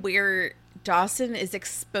time where Dawson is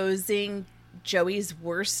exposing Joey's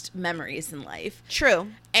worst memories in life.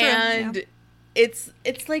 True. And it's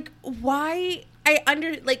like, why?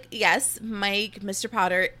 Yes, Mike, Mr.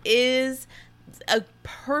 Potter is a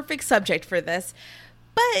perfect subject for this.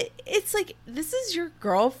 But it's like, this is your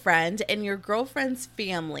girlfriend and your girlfriend's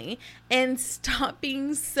family, and stop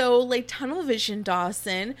being so, like, tunnel vision,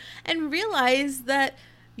 Dawson, and realize that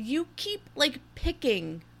you keep, like,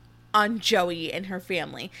 picking on Joey and her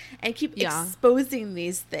family and keep exposing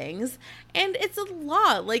these things, and it's a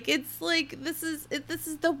lot. Like, it's like, this is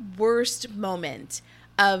the worst moment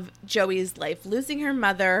of Joey's life, losing her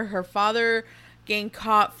mother, her father getting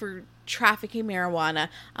caught for trafficking marijuana.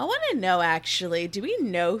 I want to know, actually, do we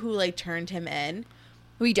know who, like, turned him in?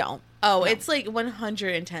 We don't. Oh, no. It's like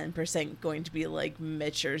 110% going to be like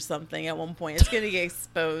Mitch or something at one point. It's going to get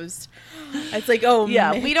exposed. It's like, oh,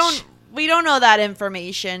 yeah, Mitch. we don't know that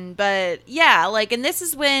information, but yeah, like, and this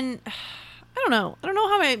is when, I don't know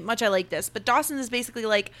how much I like this, but Dawson is basically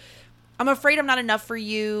like, I'm afraid I'm not enough for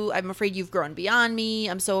you. I'm afraid you've grown beyond me.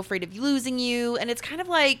 I'm so afraid of losing you. And it's kind of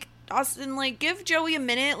like, Dawson, like, give Joey a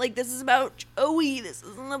minute. Like, this is about Joey. This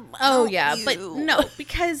isn't about you. But no,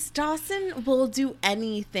 because Dawson will do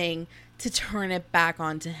anything to turn it back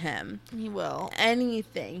onto him. He will.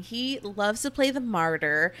 Anything. He loves to play the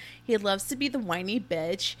martyr. He loves to be the whiny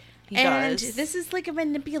bitch. He and does. This is like a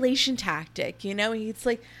manipulation tactic, you know? He's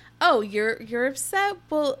like, oh, you're upset?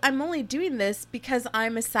 Well, I'm only doing this because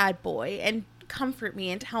I'm a sad boy, and comfort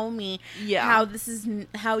me and tell me how this is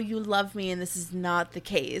how you love me, and this is not the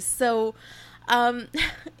case. So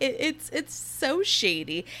it's so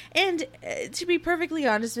shady. And to be perfectly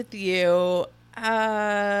honest with you,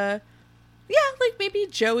 like, maybe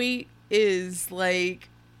Joey is like,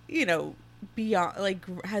 you know, beyond,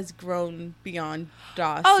 like, has grown beyond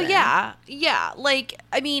Dawson. Oh yeah, like,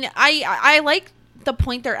 I mean, I like the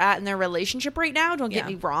point they're at in their relationship right now, don't get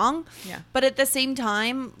me wrong, but at the same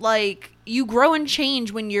time, like, you grow and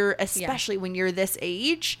change when you're, especially when you're this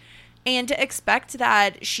age, and to expect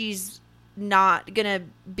that she's not gonna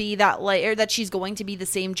be that, like, or that she's going to be the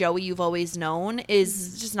same Joey you've always known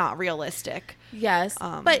is just not realistic. Yes,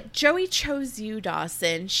 but Joey chose you,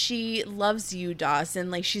 Dawson. She loves you, Dawson.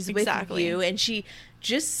 Like, she's with you, and she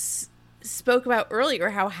just spoke about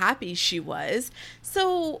earlier how happy she was.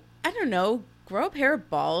 So, I don't know, grow a pair of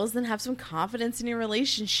balls and have some confidence in your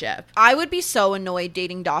relationship. I would be so annoyed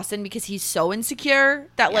dating Dawson because he's so insecure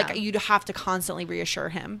that, like, you'd have to constantly reassure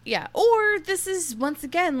him. Yeah. Or this is, once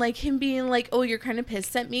again, like, him being like, oh, you're kind of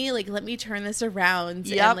pissed at me. Like, let me turn this around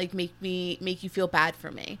and, like, make you feel bad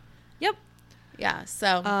for me. Yep. Yeah.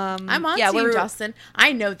 So, I'm on to you, Dawson.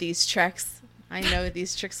 I know these tricks. I know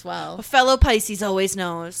these tricks well. A fellow Pisces always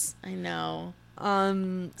knows. I know.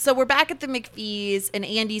 So we're back at the McPhees, and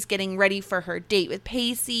Andy's getting ready for her date with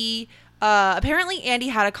Pacey. Apparently Andy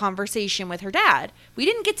had a conversation with her dad. We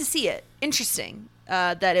didn't get to see it. Interesting,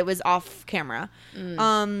 that it was off camera.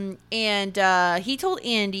 And he told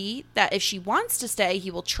Andy that if she wants to stay, he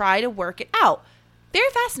will try to work it out. Very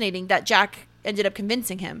fascinating that Jack ended up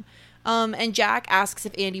convincing him. And Jack asks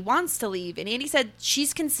if Andy wants to leave, and Andy said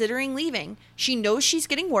she's considering leaving. She knows she's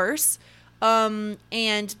getting worse. And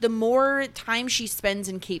the more time she spends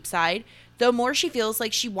in Cape Side, the more she feels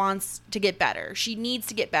like she wants to get better. She needs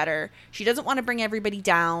to get better. She doesn't want to bring everybody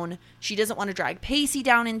down. She doesn't want to drag Pacey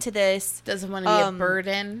down into this. Doesn't want to be a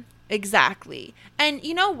burden. Exactly. And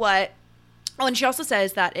you know what? Oh, and she also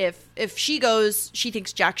says that if she goes, she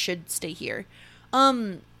thinks Jack should stay here.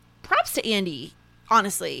 Props to Andy,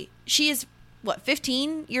 honestly. She is,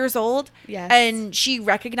 15 years old? Yes. And she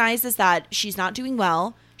recognizes that she's not doing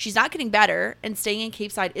well. She's not getting better, and staying in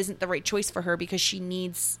Cape Side isn't the right choice for her because she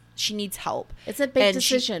needs help. It's a big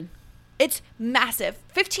decision. It's massive.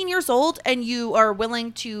 15 years old, and you are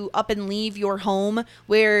willing to up and leave your home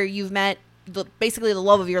where you've met basically the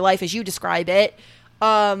love of your life, as you describe it,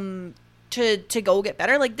 to go get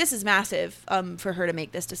better. Like, this is massive for her to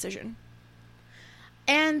make this decision.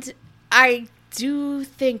 And I do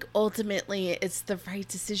think ultimately it's the right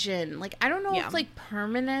decision. Like, I don't know if, like,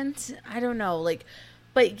 permanent. I don't know, like.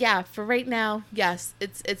 But yeah, for right now, yes,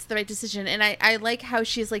 it's the right decision. And I like how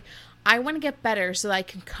she's like, I want to get better so that I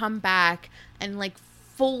can come back and, like,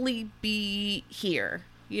 fully be here.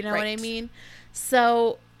 You know what I mean?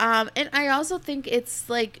 So, and I also think it's,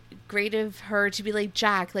 like, great of her to be like,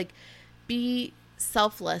 Jack, like, be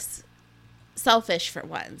selfish for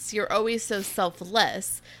once. You're always so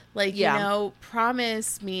selfless. Like, you know,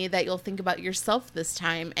 promise me that you'll think about yourself this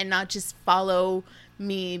time and not just follow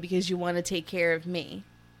me because you want to take care of me.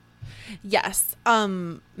 Yes.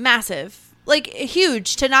 Massive. Like,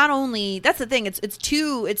 huge to not only, that's the thing, it's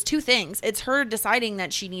two things. It's her deciding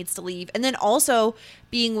that she needs to leave, and then also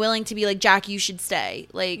being willing to be like, Jack, you should stay.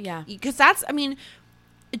 Like, because that's, I mean,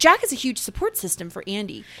 Jack is a huge support system for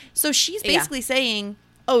Andy. So she's basically saying,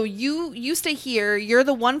 oh, you stay here. You're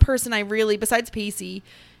the one person I really, besides Pacey,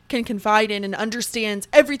 can confide in and understands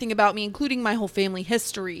everything about me, including my whole family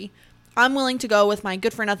history. I'm willing to go with my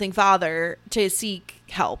good-for-nothing father to seek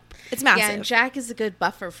help. It's massive. Yeah, and Jack is a good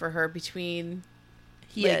buffer for her between...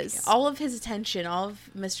 He is. All of his attention, all of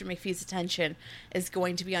Mr. McPhee's attention is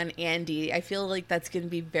going to be on Andy. I feel like that's going to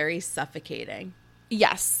be very suffocating.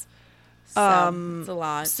 Yes. So, it's a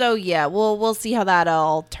lot. So, yeah, we'll see how that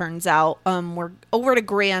all turns out. We're over to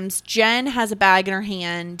Graham's. Jen has a bag in her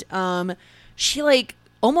hand. She, like,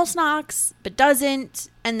 almost knocks, but doesn't,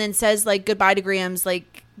 and then says, like, goodbye to Graham's,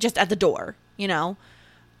 like, just at the door, you know?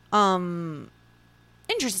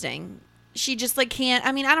 Interesting. She just, like, can't,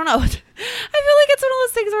 I mean, I don't know. I feel like it's one of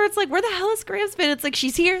those things where it's like, where the hell has Graham's been? It's like,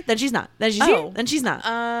 she's here, then she's not. Then she's here, then she's not.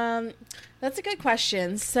 That's a good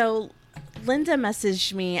question. So, Linda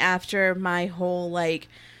messaged me after my whole, like,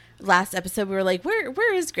 last episode. We were like,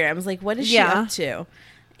 where is Graham's? Like, what is she up to?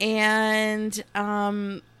 And,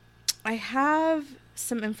 I have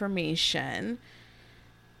some information.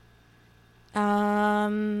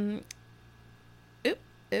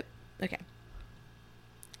 Okay.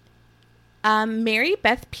 Mary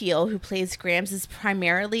Beth Peel, who plays Grams, is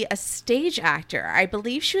primarily a stage actor. I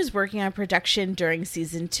believe she was working on production during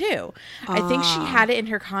season 2. I think she had it in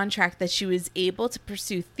her contract that she was able to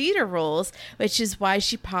pursue theater roles, which is why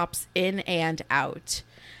she pops in and out.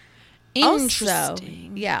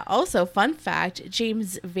 Interesting. Also, fun fact,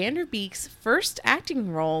 James Van Der Beek's first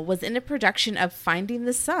acting role was in a production of Finding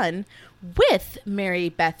the Sun with Mary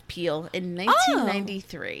Beth Peel in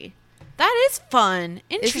 1993. That is fun.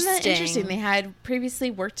 Interesting. Isn't that interesting? They had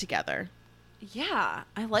previously worked together. Yeah,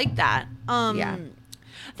 I like that. Yeah.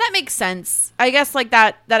 That makes sense. I guess like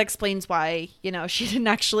that explains why, she didn't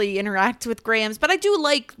actually interact with Grams, but I do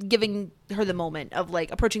like giving her the moment of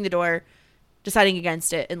like approaching the door, deciding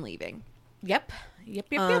against it, and leaving. Yep.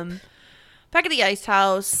 Back at the ice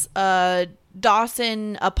house,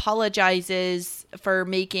 Dawson apologizes for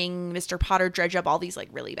making Mr. Potter dredge up all these like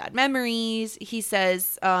really bad memories. He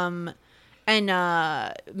says, and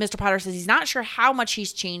Mr. Potter says he's not sure how much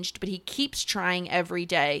he's changed, but he keeps trying every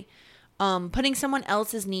day. Putting someone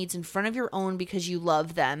else's needs in front of your own because you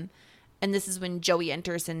love them. And this is when Joey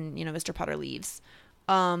enters and, Mr. Potter leaves.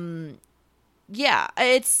 Yeah,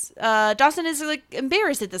 it's, Dawson is like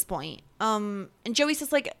embarrassed at this point. And Joey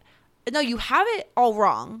says like, no, you have it all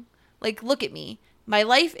wrong. Like, look at me. My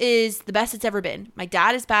life is the best it's ever been. My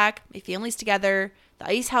dad is back. My family's together. The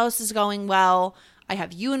ice house is going well. I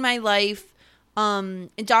have you in my life. And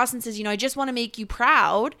Dawson says, I just want to make you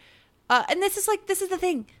proud. And this is the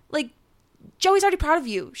thing. Like, Joey's already proud of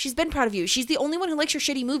you. She's been proud of you. She's the only one who likes your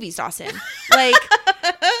shitty movies, Dawson. Like,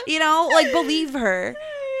 believe her.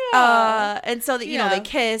 And so that, they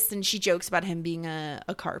kiss and she jokes about him being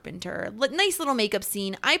a carpenter. Nice little makeup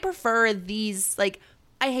scene. I prefer these, like,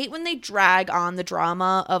 I hate when they drag on the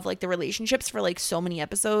drama of like the relationships for like so many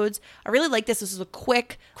episodes. I really like this. This was a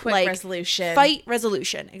quick like, resolution. Fight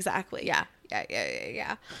resolution. Exactly. Yeah.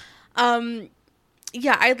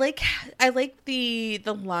 Yeah, I like the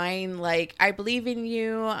line like, I believe in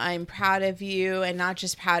you, I'm proud of you, and not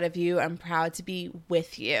just proud of you, I'm proud to be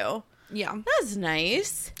with you. Yeah. That's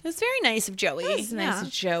nice. It's very nice of Joey. That's nice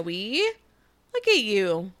of Joey. Look at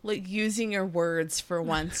you, like using your words for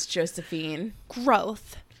once, Josephine.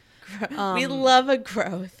 Growth. We love a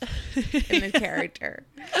growth in a character.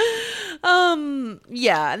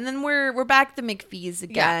 Yeah, and then we're back to McPhee's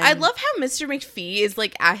again. Yeah, I love how Mr. McPhee is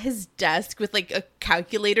like at his desk with like a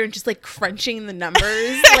calculator and just like crunching the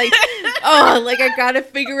numbers. Like, like I gotta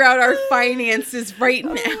figure out our finances right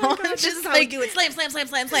now. Oh my God, just like do it.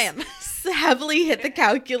 Slam. Heavily hit the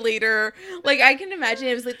calculator. Like I can imagine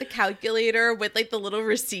it was like the calculator with like the little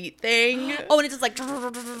receipt thing. Oh, and it's just like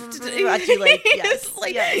actually like yes,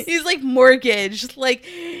 like yes. He's like mortgaged like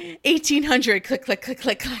 1,800 click click click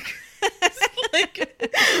click click.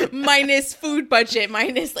 Like minus food budget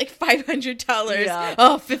minus like $500. Yeah.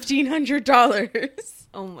 Oh, $1,500.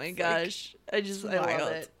 Oh my gosh, I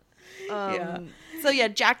love it. Yeah. So yeah,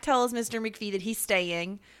 Jack tells Mr. McPhee that he's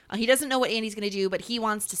staying. He doesn't know what Andy's going to do, but he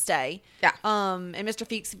wants to stay. Yeah. And Mr.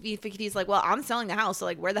 McPhee's like, well, I'm selling the house, so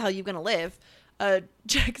like, where the hell are you going to live?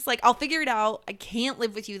 Jack's like, I'll figure it out. I can't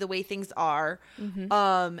live with you the way things are. Mm-hmm.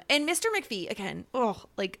 And Mr. McPhee again,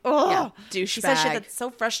 douchebag. He says shit that's so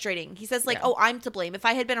frustrating. He says like, I'm to blame. If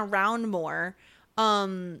I had been around more,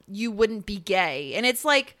 you wouldn't be gay. And it's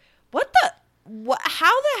like,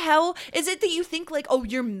 how the hell is it that you think like,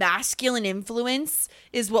 your masculine influence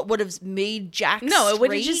is what would have made Jack No, it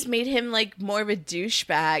would have straight? just made him like more of a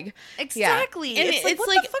douchebag. Exactly. Yeah. And it's like,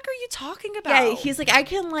 what the fuck are you talking about? Yeah, he's like, I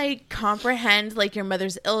can like comprehend like your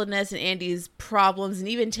mother's illness and Andy's problems and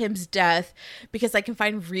even Tim's death because I can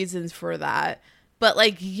find reasons for that. But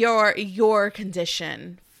like your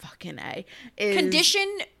condition, fucking A, is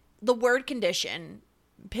the word condition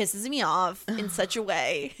pisses me off in such a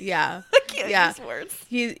way. Yeah. I can't use words.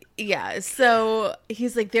 So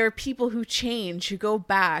he's like, there are people who change, who go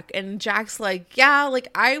back. And Jack's like, yeah, like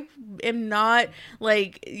I am not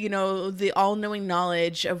like, the all-knowing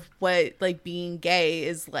knowledge of what like being gay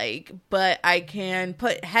is like, but I can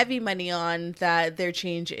put heavy money on that their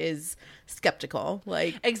change is skeptical.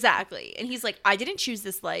 Like, exactly. And he's like, I didn't choose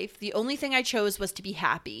this life. The only thing I chose was to be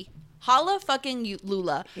happy. Holla fucking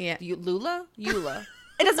Lula. Yeah. Lula?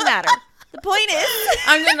 It doesn't matter. The point is,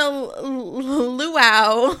 I'm gonna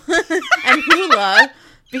luau and hula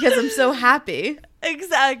because I'm so happy.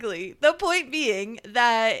 Exactly. The point being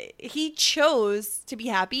that he chose to be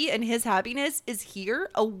happy, and his happiness is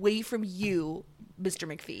here, away from you, Mr.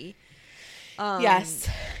 McPhee. Yes.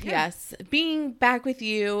 Being back with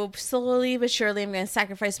you, slowly but surely, I'm going to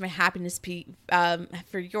sacrifice my happiness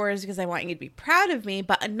for yours because I want you to be proud of me,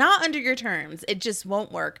 but not under your terms. It just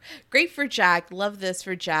won't work. Great for Jack. Love this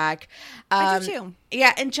for Jack. I do too.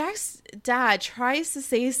 Yeah, and Jack's dad tries to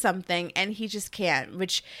say something, and he just can't,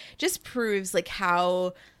 which just proves like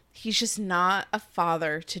how he's just not a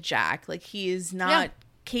father to Jack. Like he is not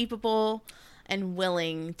capable and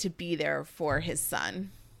willing to be there for his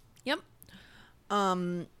son. Yep.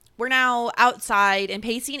 We're now outside, and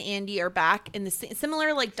Pacey and Andy are back in the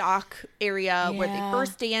similar like dock area where they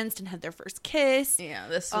first danced and had their first kiss. Yeah,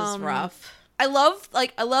 this was rough.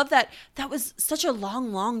 I love that was such a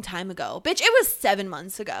long time ago. Bitch, it was 7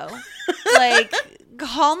 months ago. Like,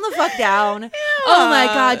 calm the fuck down. Yeah, oh my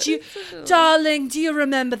God, darling, do you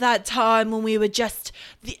remember that time when we were just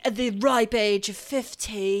the ripe age of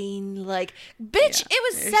 15? Like, bitch,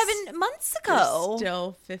 it was 7 months ago.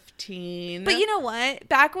 Still 15. But you know what?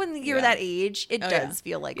 Back when you're that age, it does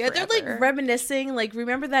feel like forever. They're like reminiscing. Like,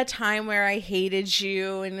 remember that time where I hated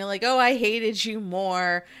you? And you're like, oh, I hated you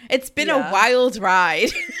more. It's been a wild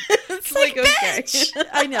ride. It's like, okay.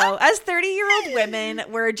 I know. As 30-year-old women,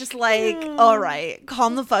 we're just like, all right,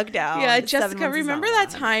 calm the fuck down. Yeah, Jessica, remember that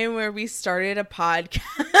time where we started a podcast?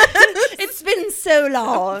 It's been so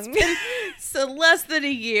long. So less than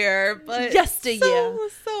a year, but just a year.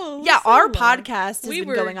 So our long. podcast has been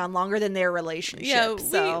going on longer than their relationship. Yeah,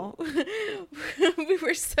 so we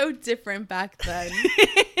were so different back then.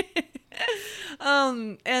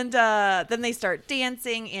 And then they start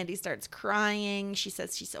dancing. Andy starts crying. She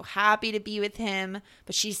says she's so happy to be with him,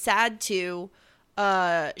 but she's sad too.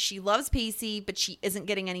 She loves Pacey, but she isn't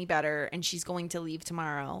getting any better, and she's going to leave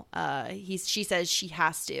tomorrow. She says she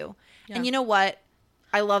has to. Yeah. And you know what?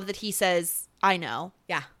 I love that he says, I know.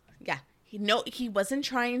 Yeah. He wasn't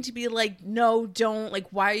trying to be like, no, don't. Like,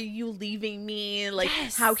 why are you leaving me? Like,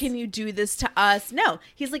 how can you do this to us? No,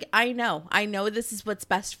 he's like, I know this is what's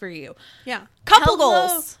best for you. Yeah. Couple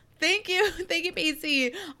goals. Thank you,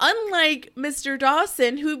 Pacey. Unlike Mr.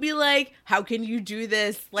 Dawson, who'd be like, how can you do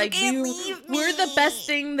this? Like, we're the best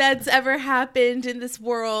thing that's ever happened in this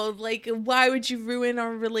world. Like, why would you ruin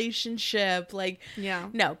our relationship? Like,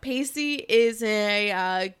 no, Pacey is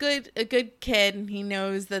a good kid, and he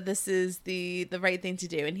knows that this is the right thing to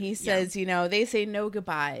do. And he says, they say no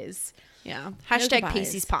goodbyes. Yeah. Hashtag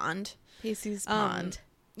Pacey's Pond. Pacey's Pond.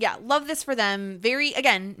 Yeah, love this for them.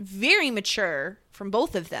 Very mature from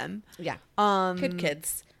both of them. Yeah. Good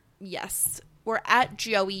kids. Yes. We're at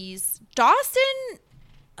Joey's. Dawson,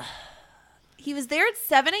 he was there at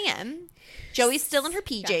 7 a.m. Joey's still in her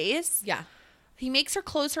PJs. Yeah. He makes her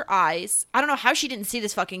close her eyes. I don't know how she didn't see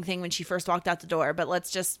this fucking thing when she first walked out the door, but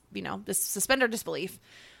let's just, suspend our disbelief.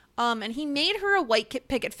 And he made her a white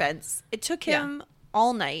picket fence. It took him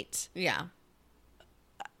all night. Yeah.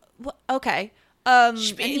 Okay. And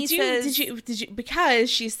he says, did you because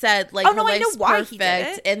she said like, oh no, I know why perfect, he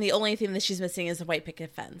did it. And the only thing that she's missing is a white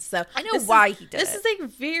picket fence. So I know why he did it. This is like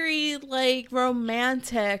very like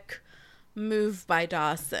romantic move by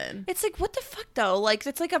Dawson. It's like, what the fuck though? Like,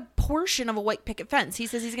 it's like a portion of a white picket fence. He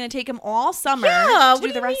says he's going to take him all summer to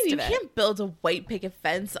do the rest of it. You can't build a white picket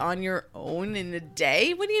fence on your own in a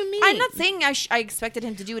day. What do you mean? I'm not saying I expected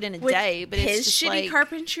him to do it in a day, but his it's just shitty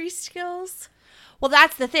carpentry skills. Well,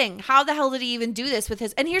 that's the thing. How the hell did he even do this with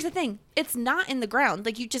his? And here's the thing: it's not in the ground.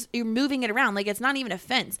 Like you're moving it around. Like it's not even a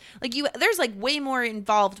fence. Like there's like way more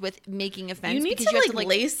involved with making a fence. You need to, have to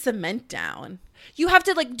lay cement down. You have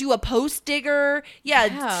to like do a post digger.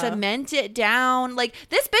 Yeah, cement it down. Like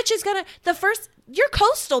this bitch is gonna you're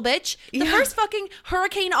coastal, bitch. The first fucking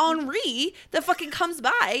Hurricane Henri that fucking comes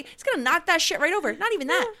by, it's gonna knock that shit right over. Not even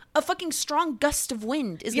that. A fucking strong gust of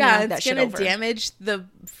wind is gonna knock that shit over. It's gonna damage the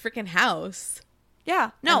freaking house.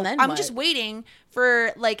 Yeah. No, I'm just waiting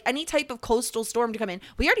for like any type of coastal storm to come in.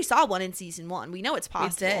 We already saw one in season 1. We know it's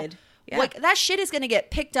possible. We did. Yeah. Like that shit is going to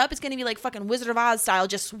get picked up. It's going to be like fucking Wizard of Oz style,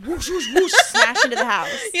 just whoosh, whoosh, whoosh, smash into the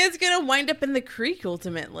house. Yeah, it's going to wind up in the creek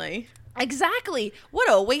ultimately. Exactly. What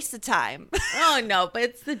a waste of time. Oh, no, but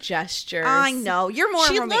it's the gestures. I know. You're more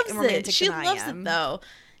romantic She than I loves am. it, though.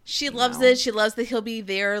 She loves it. She loves that he'll be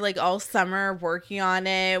there like all summer working on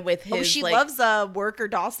it with his. Oh, she like, loves worker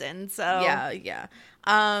Dawson. So yeah.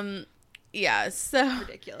 So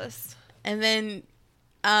ridiculous. And then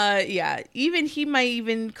even he might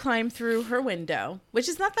even climb through her window, which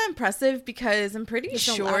is not that impressive because I'm pretty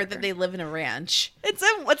sure that they live in a ranch. It's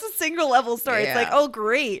a single level story. It's like, oh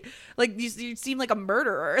great, like you seem like a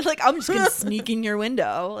murderer. Like I'm just gonna sneak in your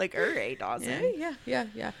window. Like, all right, Dawson.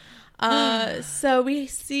 Yeah. So we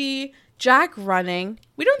see Jack running.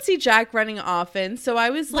 We don't see Jack running often, so I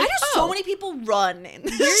was like, why do so many people run in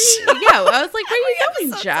this show? Yeah, I was like, where are you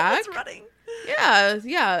going, Jack? Running.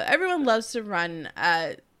 Yeah. Everyone loves to run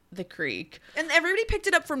at the creek, and everybody picked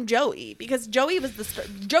it up from Joey because Joey was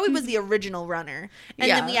the original runner, and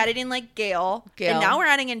then we added in like Gail, and now we're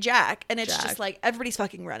adding in Jack, and it's just like everybody's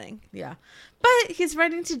fucking running. Yeah. But he's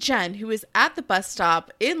running to Jen, who is at the bus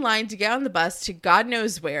stop in line to get on the bus to God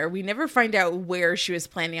knows where. We never find out where she was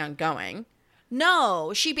planning on going.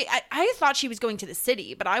 No, I thought she was going to the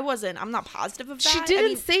city, but I'm not positive of that. She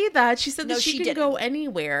didn't say that. She said that she could go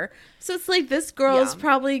anywhere. So it's like this girl's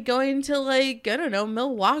probably going to like, I don't know,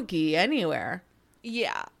 Milwaukee, anywhere.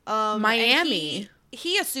 Yeah. Miami.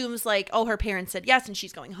 he assumes like, oh, her parents said yes and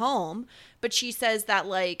she's going home. But she says that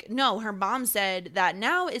like, no, her mom said that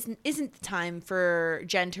now isn't the time for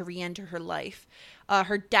Jen to re-enter her life.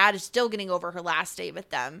 Her dad is still getting over her last day with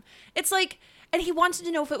them. It's like, and he wanted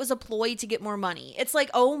to know if it was a ploy to get more money. It's like,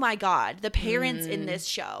 oh my God, the parents in this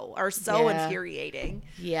show are so infuriating.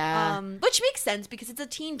 Yeah. Which makes sense because it's a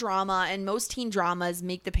teen drama, and most teen dramas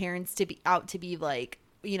make the parents to be like,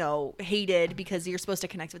 you know, hated because you're supposed to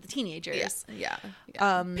connect with the teenagers. Yeah.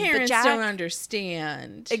 Jack- Parents don't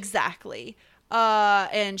understand. Exactly.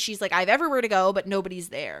 And she's like, I have everywhere to go, but nobody's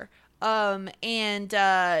there.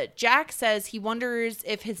 Jack says he wonders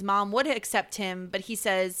if his mom would accept him, but he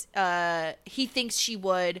says he thinks she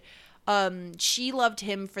would. She loved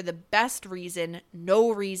him for the best reason,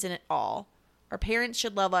 no reason at all. Our parents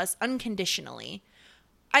should love us unconditionally.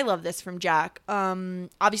 I love this from Jack.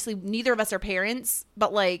 Obviously, neither of us are parents,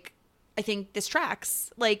 but like, I think this tracks.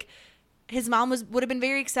 Like, his mom would have been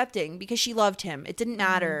very accepting because she loved him. It didn't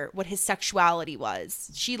matter what his sexuality was.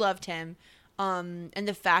 She loved him. And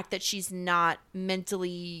the fact that she's not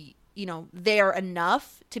mentally, you know, there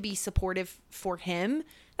enough to be supportive for him,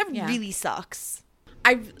 that really sucks.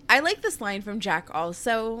 I like this line from Jack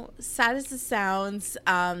also. Sad as it sounds,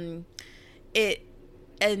 and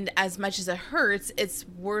as much as it hurts, it's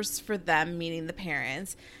worse for them, meaning the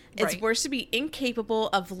parents. It's worse to be incapable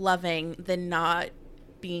of loving than not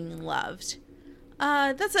being loved.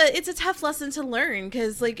 It's a tough lesson to learn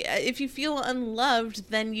because, like, if you feel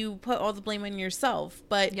unloved, then you put all the blame on yourself.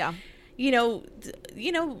 But you know,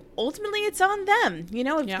 ultimately it's on them. You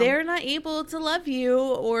know, if they're not able to love you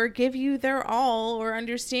or give you their all or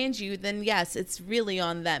understand you, then yes, it's really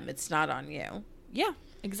on them. It's not on you. Yeah,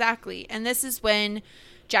 exactly. And this is when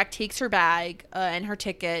Jack takes her bag and her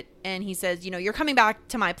ticket, and he says, you know, you're coming back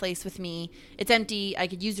to my place with me. It's empty. I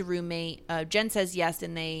could use a roommate. Jen says yes,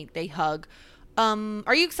 and they hug.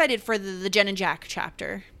 Are you excited for the Jen and Jack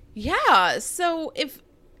chapter? Yeah. So if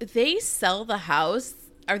they sell the house,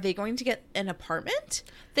 are they going to get an apartment?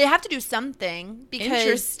 They have to do something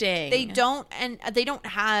because they don't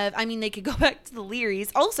have, I mean, they could go back to the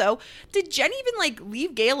Learys. Also, did Jen even like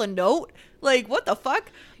leave Gail a note? Like, what the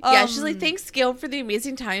fuck? Yeah, she's like, thanks, Gail, for the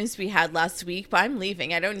amazing times we had last week, but I'm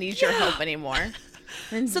leaving. I don't need your help anymore.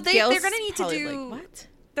 And so they're going to need to do like, what?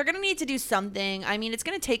 They're going to need to do something. I mean, it's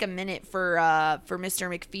going to take a minute for Mr.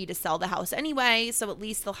 McPhee to sell the house anyway, so at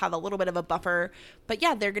least they'll have a little bit of a buffer. But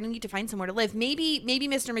yeah, they're going to need to find somewhere to live. Maybe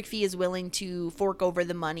Mr. McPhee is willing to fork over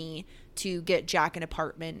the money to get Jack an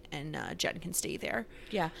apartment, and Jen can stay there.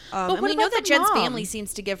 Yeah. But we know that Jen's family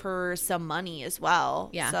seems to give her some money as well.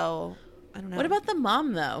 Yeah. So, I don't know. What about the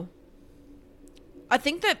mom, though? I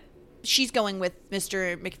think that she's going with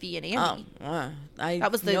Mr. McPhee and Andy.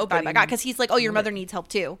 That was the vibe I got, because he's like, oh, your mother needs help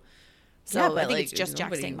too. So yeah, I think it's just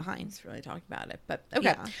Jack staying behind. It's really talking about it, but okay.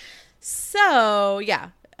 Yeah. So yeah,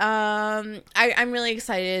 I'm really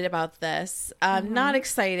excited about this. I'm not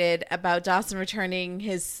excited about Dawson returning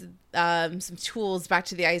his some tools back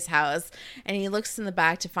to the ice house, and he looks in the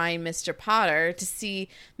back to find Mr. Potter, to see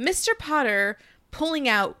Mr. Potter pulling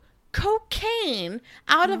out cocaine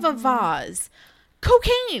out of a vase.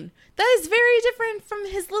 Cocaine! That is very different from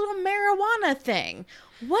his little marijuana thing.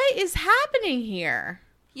 What is happening here?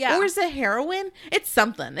 Yeah. Or is it heroin? It's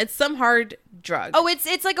something. It's some hard drug. Oh,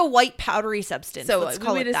 it's like a white powdery substance. So let's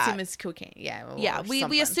call we would it assume that. it's cocaine. Yeah. Yeah.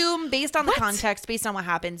 We assume based on the context, based on what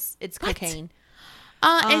happens, it's cocaine.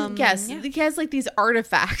 And yes, he has like these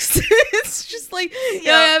artifacts. It's just like,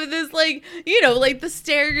 I have this like, like the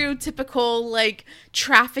stereotypical like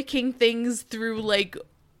trafficking things through like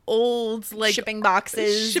old like shipping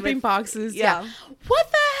boxes. Yeah.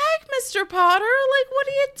 What the heck, Mr. Potter? Like, what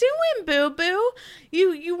are you doing, boo-boo?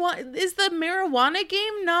 You want, is the marijuana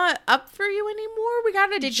game not up for you anymore? We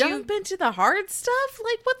gotta jump into the hard stuff?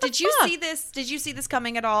 Like, what the fuck? Did you see this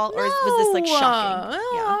coming at all? Or was this like shocking?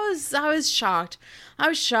 I was shocked.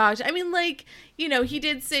 I mean, like, he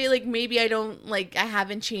did say like, maybe I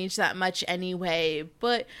haven't changed that much anyway,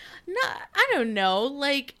 but I don't know.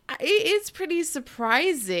 Like, it's pretty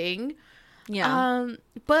surprising. Yeah.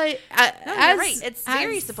 But you're right. It's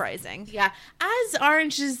very surprising. Yeah. As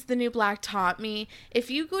Orange is the New Black taught me, if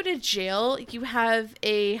you go to jail, you have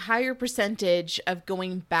a higher percentage of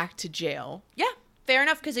going back to jail. Yeah. Fair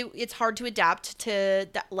enough, because it's hard to adapt to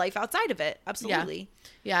that life outside of it. Absolutely.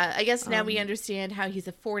 Yeah. I guess now we understand how he's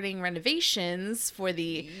affording renovations for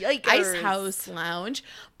the Ice House Lounge.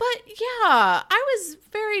 But yeah, I was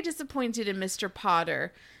very disappointed in Mr.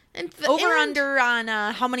 Potter. And under on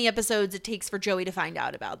how many episodes it takes for Joey to find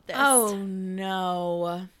out about this. Oh,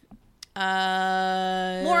 no.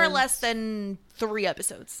 More or less than 3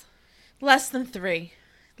 episodes. Less than 3.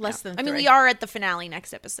 Less than 3. I mean, we are at the finale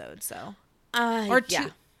next episode, so. Or 2. Yeah.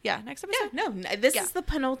 Yeah, next episode? Yeah, no, this is the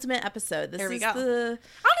penultimate episode. This There we is go.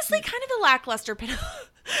 Honestly, kind of a lackluster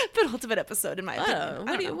penultimate episode, in my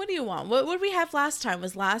opinion. What do you want? What did we have last time?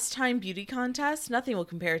 Was last time beauty contest? Nothing will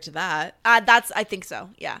compare to that. I think so.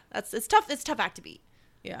 Yeah, it's tough. It's a tough act to beat.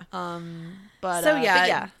 Yeah. But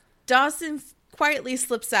yeah, Dawson quietly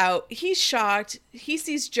slips out. He's shocked. He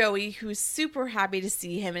sees Joey, who's super happy to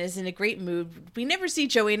see him and is in a great mood. We never see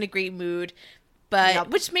Joey in a great mood, but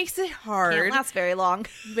which makes it hard. Can't last very long.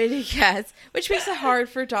 But yes, which makes it hard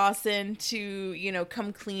for Dawson to,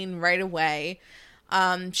 come clean right away.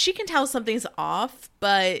 She can tell something's off,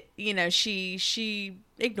 but she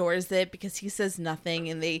ignores it because he says nothing,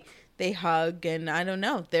 and they hug, and I don't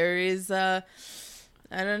know. There is I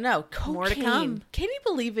don't know, cocaine. More to come. Can you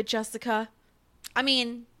believe it, Jessica? I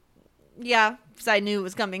mean, yeah, because I knew it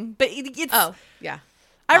was coming, but it's. Oh, yeah.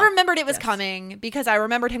 I remembered it was coming because I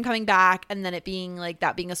remembered him coming back, and then it being like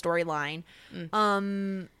that being a storyline.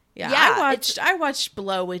 Yeah, I watched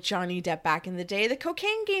Blow with Johnny Depp back in the day. The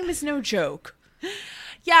cocaine game is no joke.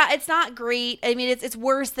 Yeah, it's not great. I mean, it's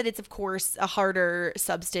worse that it's, of course, a harder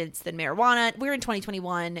substance than marijuana. We're in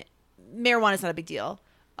 2021. Marijuana is not a big deal.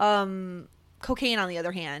 Cocaine, on the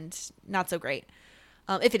other hand, not so great.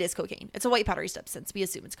 If it is cocaine, it's a white powdery substance. We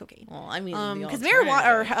assume it's cocaine. Well, I mean, because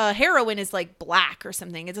marijuana or heroin is like black or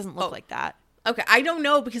something. It doesn't look like that. Okay, I don't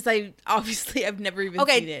know because I've never even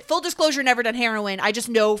seen it. Full disclosure, never done heroin. I just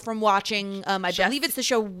know from watching. I believe it's the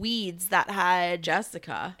show Weeds that had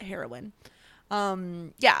Jessica heroin. Harder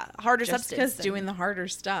substance. Jessica's doing the harder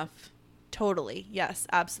stuff. Totally. Yes,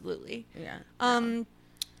 absolutely. Yeah.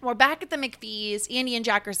 We're back at the McPhees. Andy and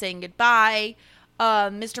Jack are saying goodbye.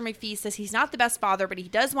 Mr. McPhee says he's not the best father, but he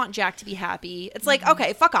does want Jack to be happy. It's like,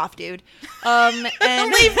 okay, fuck off, dude. And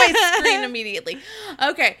leave my screen immediately.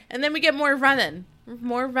 Okay, and then we get more running.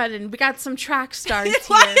 We got some track stars here.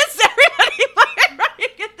 Why is everybody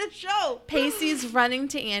running at the show? Pacey's running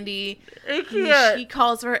to Andy. He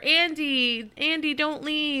calls her, Andy, don't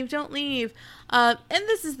leave. And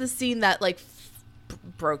this is the scene that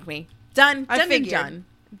broke me. Done and done.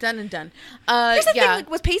 Here's the thing,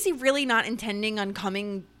 was Pacey really not intending on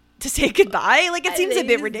coming to say goodbye? It seems a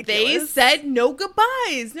bit ridiculous. They said no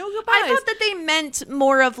goodbyes. I thought that they meant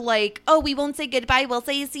more of we won't say goodbye, we'll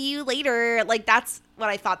say see you later. That's what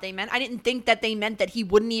I thought they meant. I didn't think that they meant that he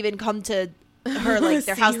wouldn't even come to her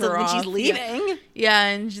their house when she's leaving. Yeah,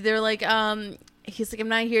 and they're he's like, I'm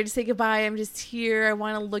not here to say goodbye, I'm just here, I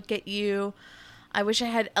want to look at you. I wish I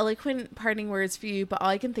had eloquent parting words for you, but all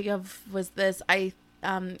I can think of was this. I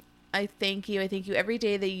thank you. I thank you every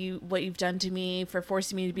day what you've done to me, for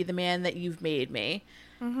forcing me to be the man that you've made me.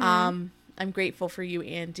 Mm-hmm. I'm grateful for you,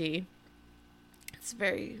 Andy. It's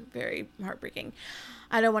very, very heartbreaking.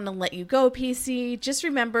 I don't want to let you go, Pacey. Just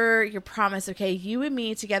remember your promise, okay? You and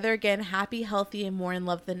me together again, happy, healthy, and more in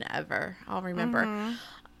love than ever. I'll remember. Mm-hmm.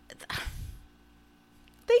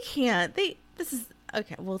 They can't. This is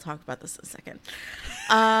okay. We'll talk about this in a second.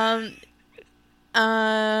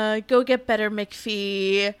 Go get better,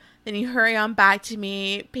 McPhee. Then you hurry on back to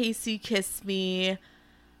me. Pacey kissed me.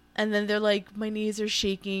 And then they're like, my knees are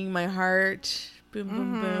shaking, my heart. Boom,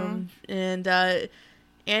 boom, boom. And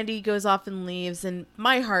Andy goes off and leaves, and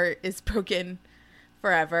my heart is broken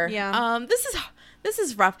forever. Yeah. This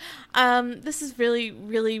is rough. This is really,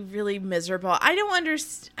 really, really miserable. I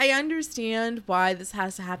understand why this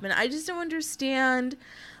has to happen. I just don't understand,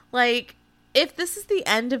 if this is the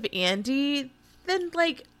end of Andy, then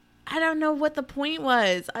I don't know what the point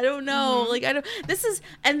was. I don't know.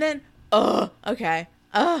 Okay.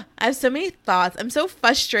 I have so many thoughts. I'm so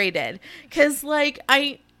frustrated because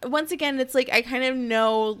once again, it's I kind of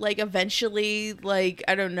know, eventually,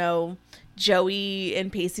 I don't know, Joey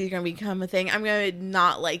and Pacey are going to become a thing. I'm going to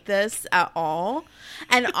not like this at all.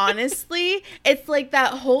 And honestly, it's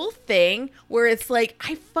that whole thing where it's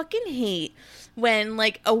I fucking hate when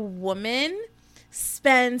a woman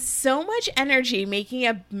spends so much energy making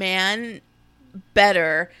a man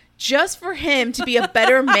better just for him to be a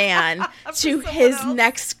better man to his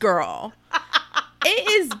next girl. It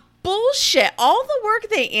is bullshit. All the work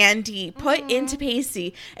that Andy put into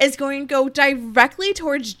Pacey is going to go directly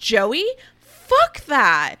towards Joey. Fuck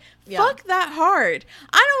that. Yeah. Fuck that hard.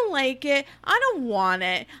 I don't like it. I don't want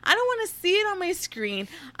it. I don't want to see it on my screen.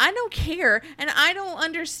 I don't care. And I don't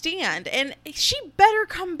understand. And she better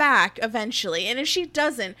come back eventually. And if she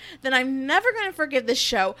doesn't, then I'm never going to forgive this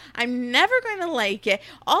show. I'm never going to like it.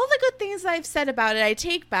 All the good things I've said about it, I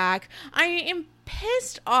take back. I am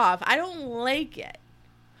pissed off. I don't like it.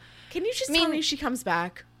 Can you just tell me if she comes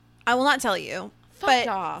back? I will not tell you. Fuck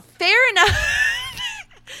off. Fair enough.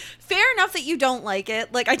 Fair fair enough that you don't like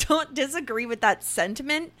it. Like, I don't disagree with that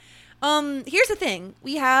sentiment. Here's the thing.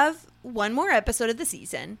 We have one more episode of the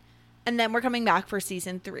season, and then we're coming back for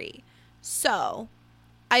season 3. So,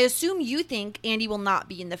 I assume you think Andy will not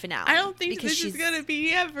be in the finale. I don't think this is going to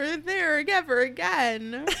be ever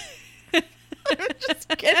again. I'm just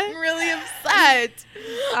getting really upset.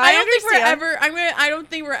 I don't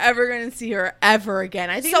think we're ever going to see her ever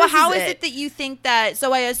again. I think so. How is it that you think that?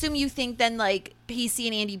 So I assume you think then like Pacey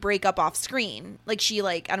and Andy break up off screen. Like she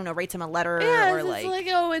I don't know, writes him a letter or it's like,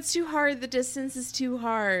 oh, it's too hard. The distance is too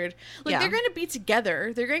hard. Like they're going to be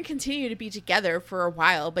together. They're going to continue to be together for a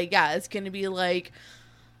while. But yeah, it's going to be like,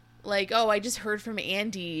 oh, I just heard from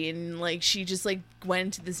Andy and like she just like went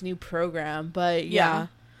into this new program. But yeah.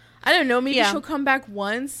 I don't know. Maybe she'll come back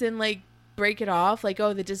once and like break it off. Like,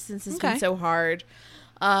 oh, the distance has been so hard.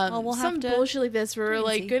 We'll some have to bullshit like this where we're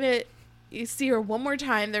like gonna see her one more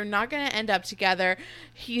time. They're not gonna end up together.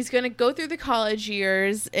 He's gonna go through the college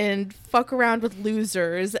years and fuck around with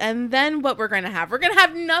losers. And then what we're gonna have? We're gonna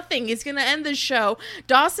have nothing. He's gonna end the show.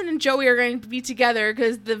 Dawson and Joey are going to be together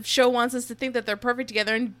because the show wants us to think that they're perfect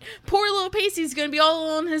together. And poor little Pacey's gonna be all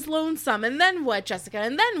alone, his lonesome. And then what, Jessica?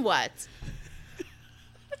 And then what?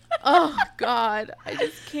 Oh God, I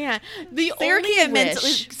just can't.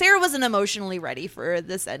 Sarah wasn't emotionally ready for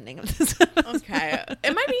this ending of this. Okay,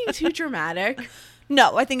 am I being too dramatic?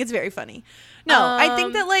 No, I think it's very funny. No, I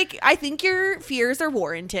think that I think your fears are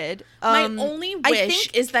warranted. My only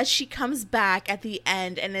wish is that she comes back at the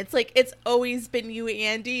end, and it's like it's always been you,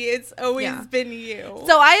 Andy. It's always been you.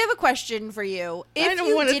 So I have a question for you. I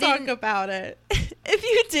don't want to talk about it. If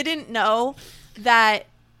you didn't know that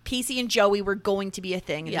Pacey and Joey were going to be a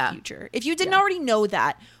thing in the future, if you didn't already know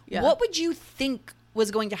that, what would you think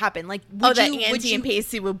was going to happen? Like, that Andy and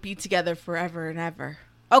Pacey would be together forever and ever.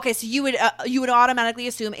 Okay, so you would automatically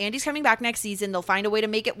assume Andy's coming back next season. They'll find a way to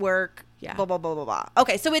make it work. Yeah. Blah, blah, blah, blah, blah.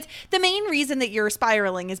 Okay, so it's the main reason that you're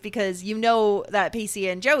spiraling is because you know that Pacey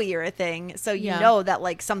and Joey are a thing. So you know that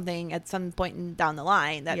like something at some point down the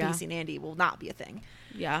line that Pacey and Andy will not be a thing.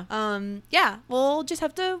 Yeah. We'll just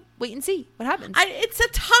have to wait and see what happens. It's a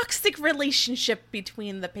toxic relationship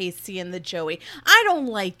between the Pacey and the Joey. I don't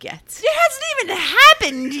like it. It hasn't even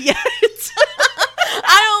happened yet.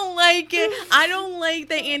 I don't like it. I don't like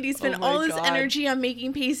that Andy spent all his energy on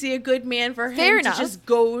making Pacey a good man for him to just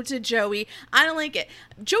go to Joey. I don't like it.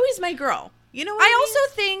 Joey's my girl. You know what I mean? Also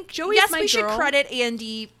think Joey's my girl. Should credit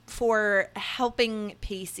Andy for helping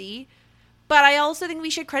Pacey, but I also think we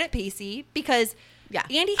should credit Pacey because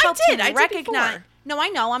Andy helped him recognize. No, I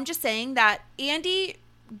know. I'm just saying that Andy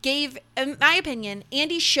gave, in my opinion,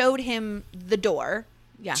 Andy showed him the door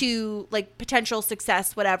to like potential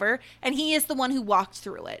success, whatever, and he is the one who walked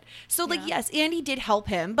through it. So like, yes, Andy did help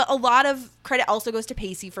him, but a lot of credit also goes to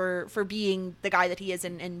Pacey for being the guy that he is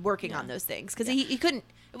and working on those things because he couldn't.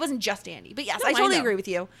 It wasn't just Andy. But yes, I totally agree with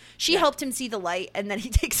you. She helped him see the light, and then he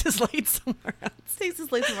takes his light somewhere else.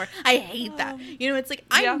 I hate that. You know, it's like,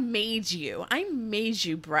 I made you. I made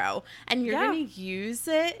you, bro. And you're going to use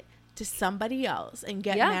it to somebody else and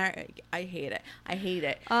get married. I hate it.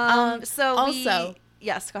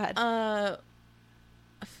 Yes, go ahead.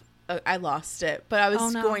 I lost it. But I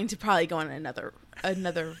was going to probably go on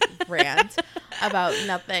another rant about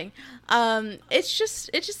nothing. It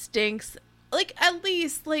just stinks. Like, at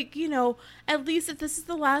least, like, you know, at least if this is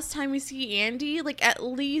the last time we see Andy, like, at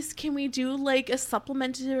least can we do, like, a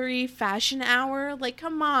supplementary fashion hour? Like,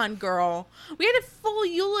 come on, girl. We had a full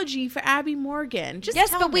eulogy for Abby Morgan. Just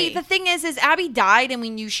tell me. The thing is Abby died and we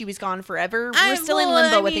knew she was gone forever. We're still in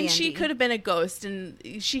limbo with Andy. She could have been a ghost and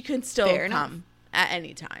she could still come at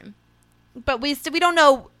any time. But we don't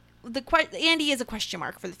know. Andy is a question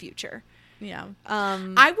mark for the future. Yeah.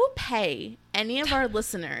 I will pay any of our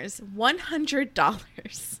listeners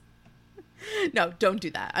 $100. No, don't do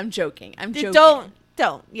that. I'm joking. Don't.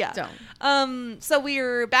 Yeah. Don't. So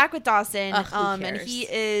we're back with Dawson. And he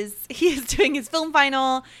is doing his film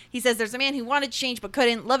final. He says there's a man who wanted to change but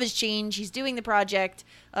couldn't. Love his change. He's doing the project.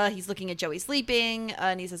 He's looking at Joey sleeping.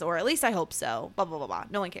 And he says, or at least I hope so. Blah, blah, blah, blah.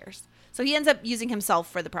 No one cares. So he ends up using himself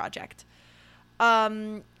for the project.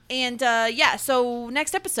 So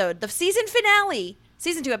next episode, the season finale,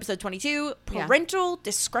 season 2, episode 22, parental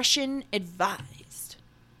discretion advised.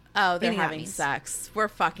 Oh, they're having sex. We're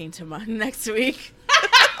fucking tomorrow next week.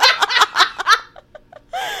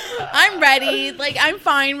 I'm ready. Like, I'm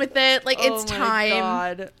fine with it. Like, it's time.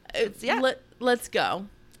 God. Let's go.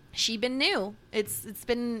 She been new. It's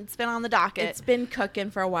been on the docket. It's been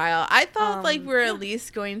cooking for a while. I thought we're at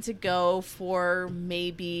least going to go for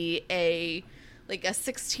maybe a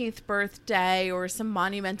 16th birthday or some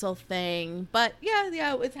monumental thing. But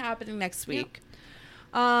yeah, it's happening next week.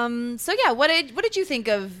 So yeah, what did you think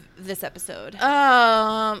of this episode?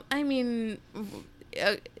 I mean,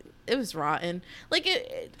 it was rotten. Like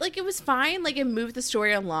it was fine. Like it moved the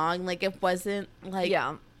story along. Like it wasn't like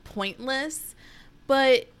pointless,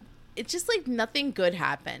 but it's just like nothing good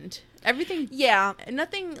happened. Everything,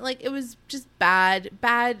 nothing, like it was just bad.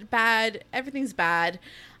 Everything's bad.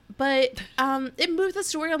 But it moved the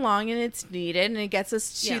story along, and it's needed, and it gets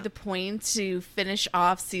us to the point to finish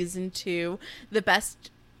off season 2, the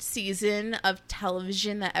best season of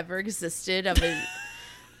television that ever existed. Of a,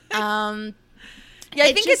 I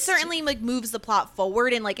think it certainly like moves the plot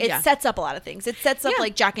forward, and like it sets up a lot of things. It sets up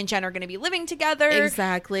like Jack and Jen are going to be living together,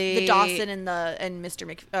 exactly. The Dawson and Mr.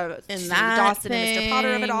 Dawson and Mr.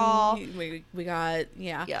 Potter of it all. We got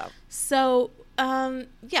So.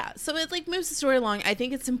 So it like moves the story along. I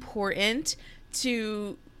think it's important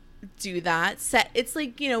to do that. It's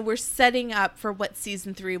like, you know, we're setting up for what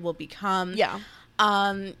season 3 will become. Yeah.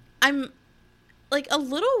 I'm like a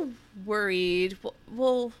little worried.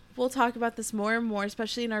 We'll talk about this more and more,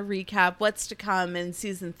 especially in our recap, what's to come in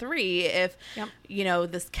season 3 if you know,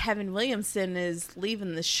 this Kevin Williamson is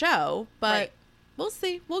leaving the show, but we'll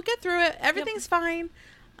see. We'll get through it. Everything's fine.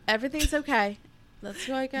 Everything's okay. That's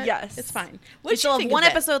what I got. Yes. It's fine. We still have one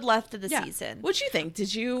episode left of the season. What'd you think?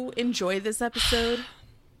 Did you enjoy this episode?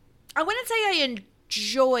 I wouldn't say I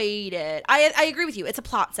enjoyed it. I agree with you. It's a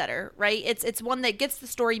plot setter, right? It's one that gets the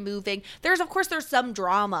story moving. There's some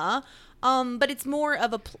drama, but it's more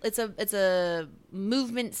of it's a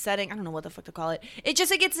movement setting. I don't know what the fuck to call it. It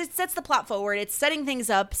sets the plot forward. It's setting things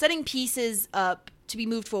up, setting pieces up to be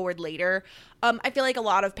moved forward later. I feel like a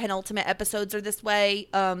lot of penultimate episodes are this way,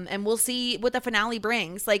 and we'll see what the finale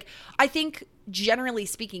brings. Like, I think generally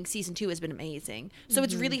speaking, season 2 has been amazing. So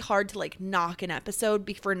it's really hard to like knock an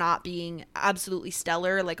episode for not being absolutely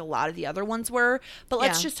stellar like a lot of the other ones were. But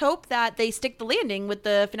let's just hope that they stick the landing with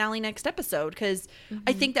the finale next episode, because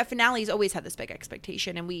I think that finales always have this big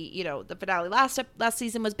expectation, and the finale last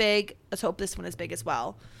season was big. Let's hope this one is big as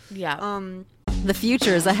well. Yeah. The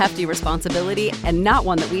future is a hefty responsibility and not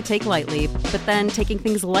one that we take lightly. But then taking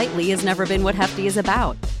things lightly has never been what Hefty is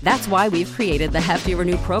about. That's why we've created the Hefty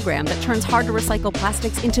Renew program that turns hard-to-recycle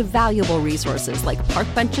plastics into valuable resources like park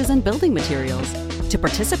benches and building materials. To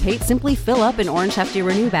participate, simply fill up an orange Hefty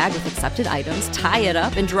Renew bag with accepted items, tie it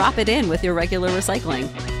up, and drop it in with your regular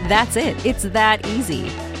recycling. That's it. It's that easy.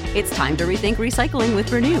 It's time to rethink recycling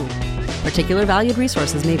with Renew. Particular valued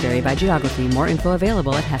resources may vary by geography. More info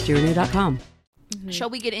available at heftyrenew.com. Shall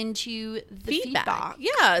we get into the feedback?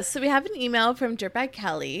 Yeah, so we have an email from Dirtbag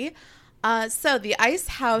Kelly. So the Ice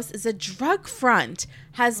House is a drug front.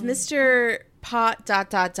 Has Mr. Pot ...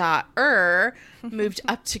 moved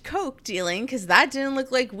up to coke dealing? Because that didn't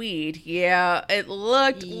look like weed. Yeah, it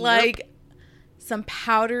looked like some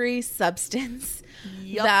powdery substance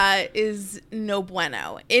that is no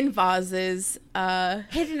bueno. In vases,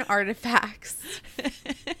 hidden artifacts.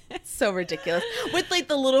 So ridiculous. With like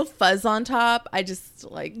the little fuzz on top. I just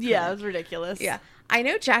like... Yeah, it was ridiculous. Yeah. I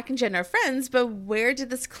know Jack and Jen are friends, but where did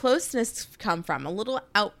this closeness come from? A little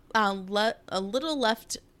out of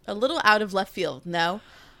left field, no?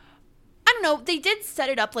 I don't know. They did set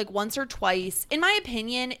it up like once or twice. In my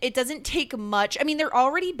opinion, it doesn't take much. I mean, they're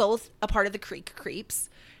already both a part of the Creek Creeps.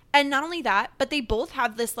 And not only that, but they both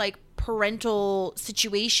have this like parental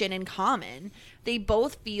situation in common. They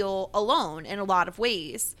both feel alone in a lot of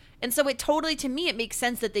ways. And so to me, it makes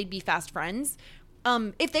sense that they'd be fast friends.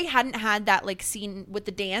 If they hadn't had that like scene with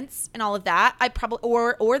the dance and all of that, I probably,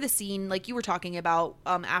 or the scene like you were talking about,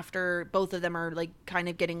 after both of them are like kind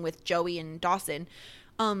of getting with Joey and Dawson.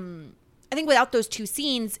 I think without those two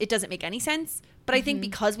scenes, it doesn't make any sense. But I think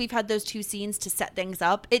because we've had those two scenes to set things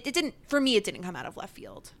up, it didn't come out of left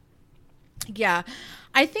field. Yeah.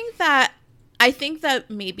 I think that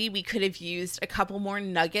maybe we could have used a couple more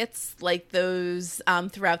nuggets like those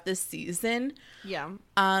throughout this season. Yeah.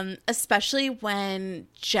 Especially when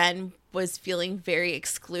Jen was feeling very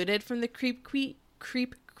excluded from the Creek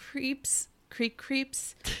Creeps.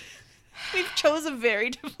 We've chose a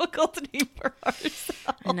very difficult name for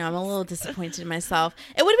ourselves. I know, I'm a little disappointed in myself.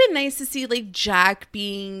 It would have been nice to see like Jack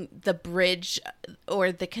being the bridge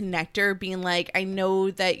or the connector, being like, I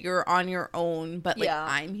know that you're on your own, but like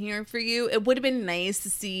I'm here for you. It would have been nice to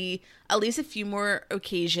see at least a few more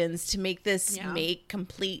occasions to make this make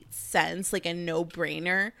complete sense, like a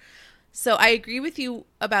no-brainer. So I agree with you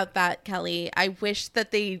about that, Kelly. I wish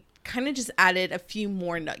that they kind of just added a few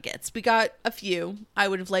more nuggets. We got a few. I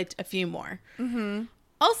would have liked a few more.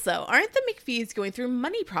 Also, aren't the McPhees going through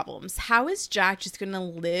money problems? How is Jack just going to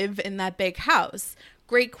live in that big house?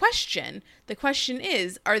 Great question. The question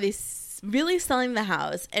is, are they really selling the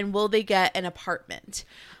house, and will they get an apartment?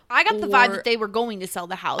 I got the vibe that they were going to sell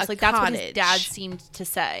the house. Like, that's what his cottage. dad seemed to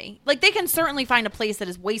say. Like, they can certainly find a place that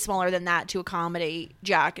is way smaller than that to accommodate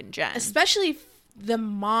Jack and Jen. Especially if the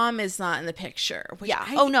mom is not in the picture. Yeah.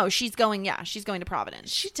 Oh, no, she's going to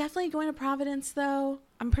Providence. She's definitely going to Providence, though.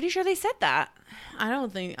 I'm pretty sure they said that. I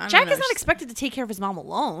don't know. Jack is not expected to take care of his mom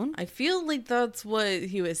alone. I feel like that's what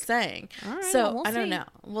he was saying. All right, so well, we'll I don't see. know.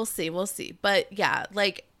 We'll see. But yeah,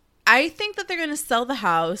 like, I think that they're going to sell the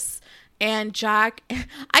house. And Jack,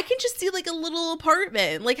 I can just see like a little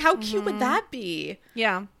apartment. Like, how cute would that be?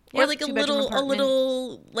 Yeah. Or like a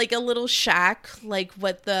little shack, like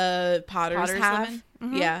what the Potters have. live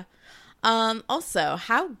in. Yeah. Also,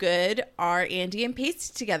 how good are Andy and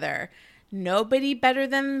Pacey together? Nobody better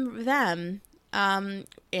than them. Am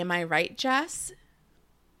I right, Jess?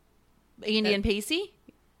 Andy and Pacey?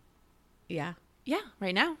 Yeah. Yeah,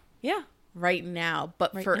 right now. Yeah. Right now,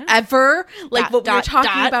 but Right forever, like Dot, what we were dot,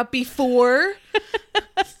 talking dot. about before.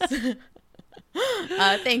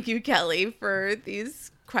 Thank you, Kelly, for these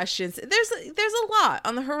questions. There's a lot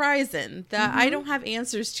on the horizon that I don't have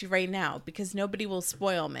answers to right now because nobody will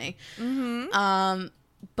spoil me.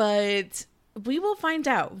 But we will find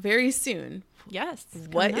out very soon Yes.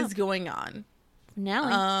 what is going on.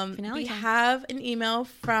 Finale. We time. have an email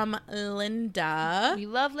from Linda. We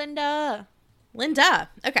love Linda.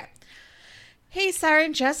 Okay. Hey, Sarah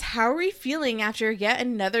and Jess, how are we feeling after yet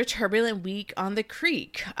another turbulent week on the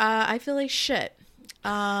creek? I feel like shit.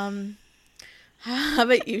 How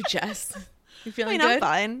about you, Jess? You feeling good? I'm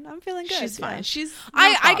fine. I'm feeling good. She's fine. Yeah. She's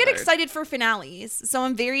I not get bothered. excited for finales, so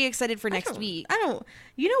I'm very excited for next week.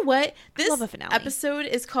 You know what? This love a finale. episode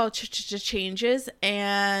is called Changes,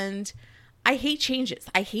 and I hate changes.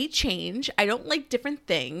 I hate change. I don't like different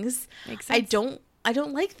things. Makes sense. I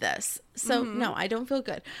don't like this. So, no, I don't feel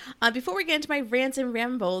good. Before we get into my rants and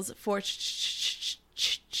rambles for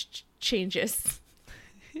changes.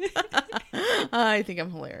 I think I'm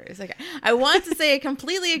hilarious. Okay. I want to say I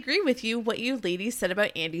completely agree with you what you ladies said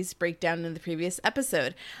about Andy's breakdown in the previous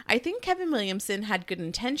episode. I think Kevin Williamson had good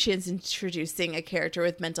intentions in introducing a character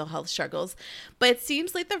with mental health struggles, but it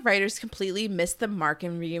seems like the writers completely missed the mark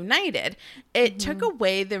and reunited. It took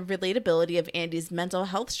away the relatability of Andy's mental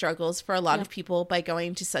health struggles for a lot of people by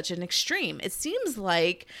going to such an extreme. It seems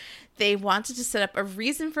like they wanted to set up a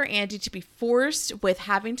reason for Andy to be forced with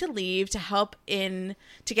having to leave to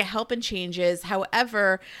get help and changes.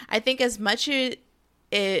 However, I think as much it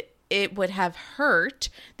would have hurt,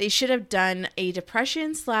 they should have done a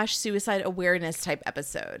depression/suicide awareness type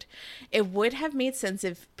episode. It would have made sense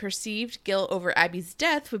if perceived guilt over Abby's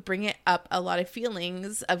death would bring it up a lot of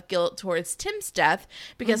feelings of guilt towards Tim's death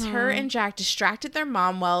because her and Jack distracted their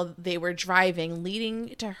mom while they were driving,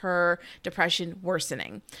 leading to her depression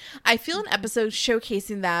worsening. I feel an episode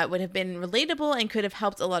showcasing that would have been relatable and could have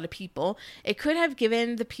helped a lot of people. It could have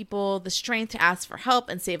given the people the strength to ask for help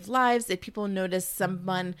and save lives if people noticed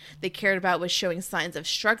someone they cared about was showing signs of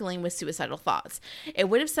struggling with suicidal thoughts. It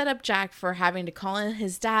would have set up Jack for having to call in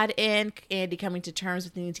his dad and Andy coming to terms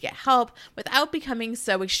with needing to get help without becoming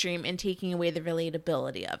so extreme and taking away the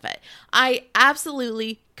relatability of it. I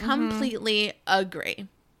absolutely, completely agree.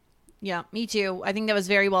 Yeah, me too. I think that was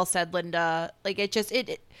very well said, Linda. Like,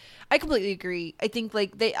 I completely agree. I think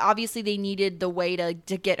like they needed the way to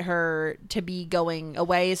get her to be going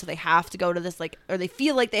away, so they have to go to this or they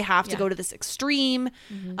feel like they have to go to this extreme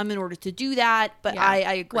in order to do that. But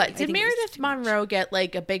I agree. What did Meredith Monroe get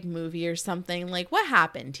like a big movie or something? Like, what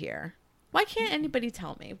happened here? Why can't anybody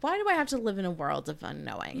tell me? Why do I have to live in a world of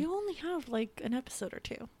unknowing? You only have like an episode or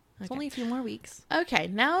two. It's only a few more weeks. Okay,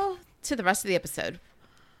 now to the rest of the episode.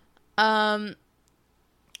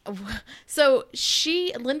 So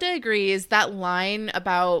Linda agrees that line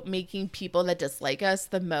about making people that dislike us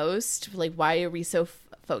the most, like, why are we so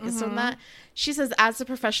focused on that? She says, as a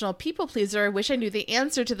professional people pleaser, I wish I knew the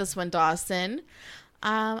answer to this one, Dawson.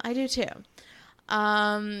 I do too.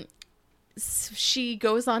 She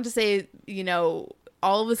goes on to say,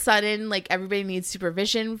 all of a sudden, like, everybody needs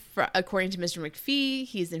supervision according to Mr. McPhee.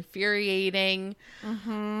 He's infuriating.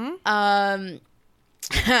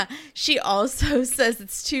 She also says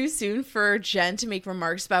it's too soon for Jen to make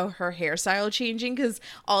remarks about her hairstyle changing because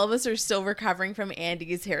all of us are still recovering from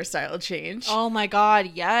Andy's hairstyle change. Oh my God,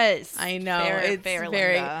 yes. I know. It's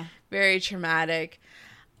very, very traumatic.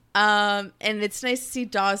 And it's nice to see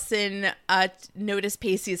Dawson notice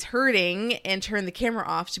Pacey's hurting and turn the camera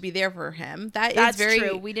off to be there for him. That's very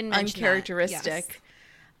true. We didn't mention uncharacteristic.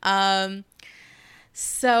 That. Yes.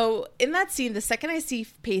 So in that scene, the second I see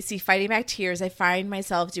Pacey fighting back tears, I find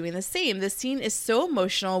myself doing the same. This scene is so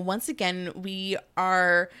emotional. Once again, we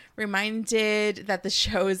are reminded that the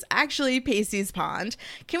show is actually Pacey's pond.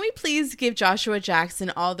 Can we please give Joshua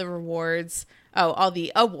Jackson all the rewards? Oh, all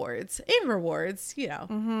the awards and rewards, you know.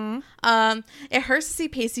 Mm-hmm. It hurts to see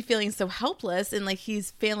Pacey feeling so helpless and like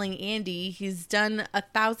he's failing Andy. He's done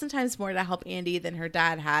 1,000 times more to help Andy than her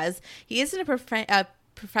dad has. He isn't a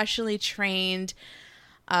professionally trained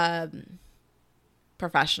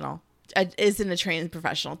professional. Isn't a trained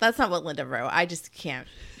professional. That's not what Linda wrote. I can't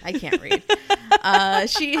read.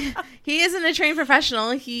 He isn't a trained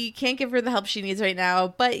professional. He can't give her the help she needs right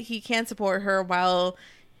now, but he can support her while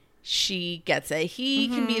she gets it. He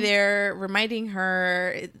can be there reminding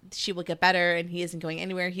her she will get better and he isn't going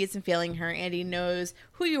anywhere. He isn't failing her. Andy knows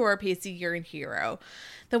who you are, Pacey. You're a hero.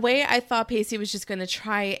 The way I thought Pacey was just going to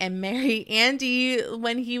try and marry Andy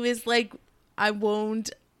when he was like, I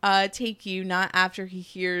won't take you, not after he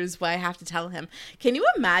hears what I have to tell him. Can you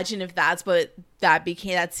imagine if that's what that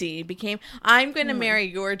scene became? I'm going to marry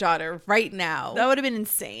your daughter right now. That would have been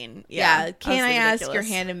insane. Yeah. Can I ask your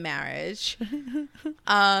hand in marriage?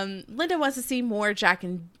 Linda wants to see more Jack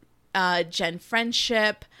and Jen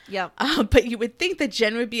friendship. Yep. But you would think that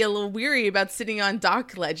Jen would be a little weary about sitting on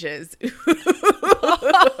dock ledges.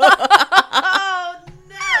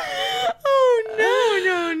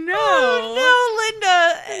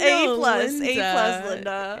 A+,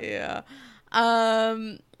 Linda. Yeah.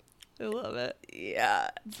 I love it. Yeah.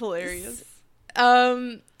 It's hilarious.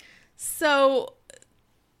 So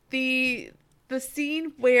the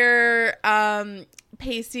scene where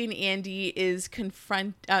Pacey and Andy is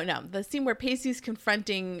the scene where Pacey's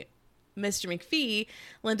confronting Mr. McPhee,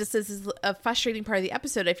 Linda says is a frustrating part of the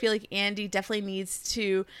episode. I feel like Andy definitely needs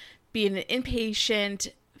to be in an inpatient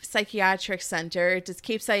psychiatric center. Does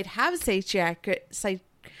Capeside have a psychiatric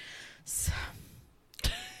facility?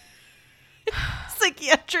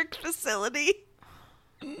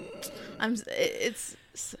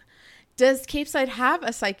 Does Capeside have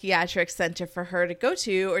a psychiatric center for her to go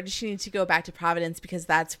to, or does she need to go back to Providence because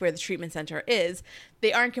that's where the treatment center is?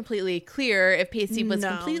 They aren't completely clear. If Pacey was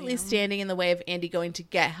completely standing in the way of Andy going to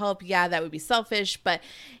get help, yeah, that would be selfish. But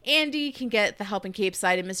Andy can get the help in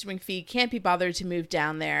Capeside, and Mr. McPhee can't be bothered to move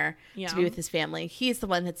down there to be with his family. He's the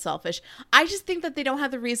one that's selfish. I just think that they don't have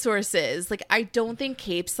the resources. Like, I don't think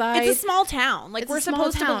Capeside... It's a small town. Like, we're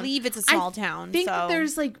supposed to believe it's a small town. I think that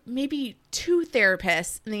there's, like, maybe 2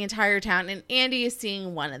 therapists in the entire town, and Andy is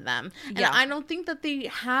seeing one of them. And I don't think that they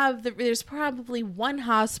have... There's probably 1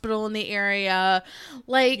 hospital in the area.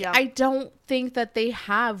 Like, I don't think that they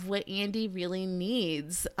have what Andy really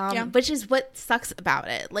needs, which is what sucks about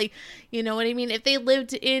it. Like, you know what I mean? If they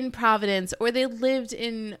lived in Providence or they lived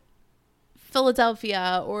in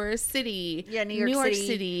Philadelphia or city, New York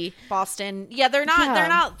City, Boston. Yeah, they're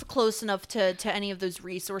not close enough to any of those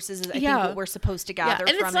resources. I think what we're supposed to gather from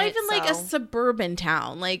it. And it's not even like a suburban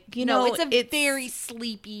town. Like, you know, it's a very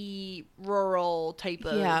sleepy, rural type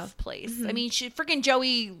of place. I mean, freaking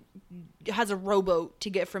Joey has a rowboat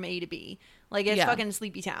to get from A to B. Like, it's fucking a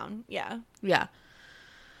sleepy town. Yeah.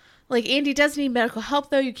 Like, Andy does need medical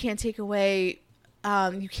help, though. You can't take away...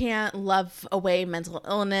 you can't love away mental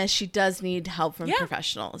illness. She does need help from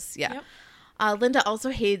professionals. Yeah. Yep. Linda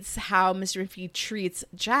also hates how Mr. McPhee treats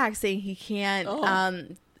Jack, saying he can't,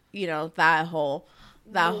 that whole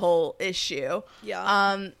issue.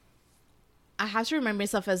 Yeah. I have to remind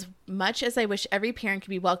myself, as much as I wish every parent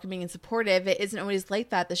could be welcoming and supportive, it isn't always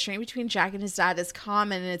like that. The strain between Jack and his dad is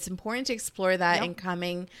common, and it's important to explore that in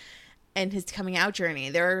his coming out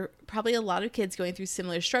journey. There are probably a lot of kids going through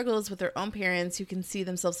similar struggles with their own parents who can see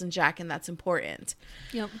themselves in Jack, and that's important.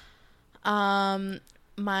 Yep.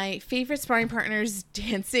 My favorite sparring partners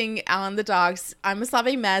dancing on the docks. I'm a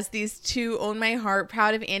Slave mess. These 2 own my heart.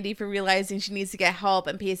 Proud of Andy for realizing she needs to get help,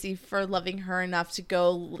 and Pacey for loving her enough to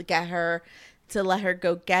go get her, to let her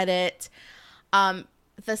go get it.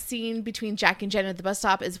 The scene between Jack and Jen at the bus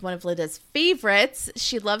stop is one of Linda's favorites.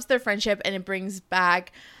 She loves their friendship, and it brings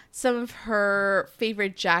back some of her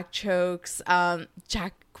favorite Jack jokes,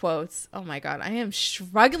 Jack quotes. Oh my God, I am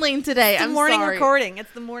struggling today. It's the morning recording.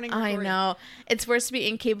 It's the morning recording. I know. It's worse to be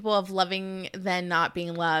incapable of loving than not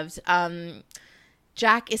being loved.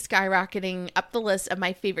 Jack is skyrocketing up the list of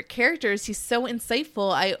my favorite characters. He's so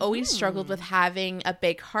insightful. I always struggled with having a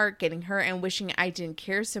big heart, getting hurt, and wishing I didn't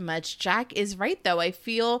care so much. Jack is right, though. I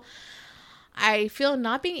feel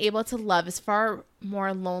not being able to love is far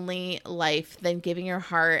more lonely life than giving your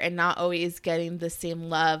heart and not always getting the same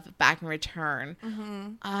love back in return.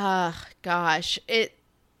 Gosh,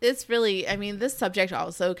 it's really, I mean, this subject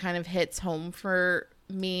also kind of hits home for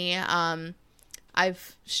me.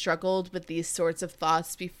 I've struggled with these sorts of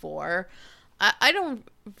thoughts before. I don't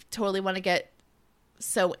totally want to get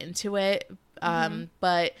so into it.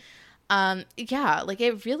 But yeah, like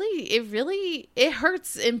it really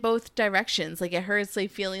hurts in both directions. Like it hurts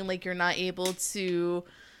like feeling like you're not able to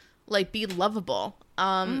like be lovable.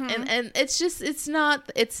 And it's not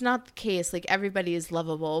the case. Like everybody is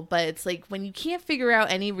lovable, but it's like when you can't figure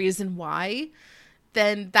out any reason why,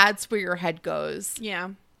 then that's where your head goes. Yeah.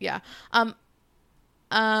 Yeah.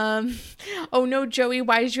 Oh no, Joey,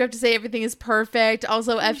 why did you have to say everything is perfect?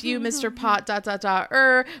 Also, F you, Mr. Pot, ...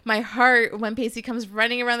 my heart when Pacey comes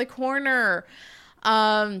running around the corner.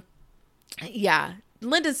 Yeah,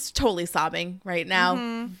 Linda's totally sobbing right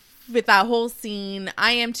now with that whole scene.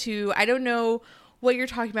 I am too. I don't know what you're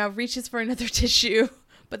talking about. Reaches for another tissue,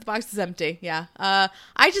 but the box is empty. Yeah.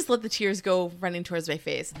 I just let the tears go running towards my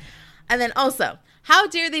face. And then also, how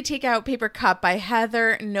dare they take out Paper Cup by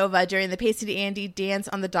Heather Nova during the Pacey to Andy dance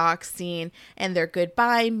on the dock scene and their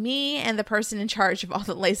goodbye. Me and the person in charge of all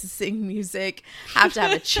the licensing music have to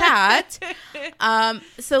have a chat.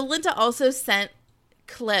 So Linda also sent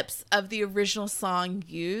clips of the original song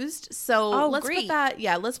used. So let's great. put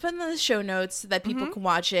that, let's put in the show notes so that people can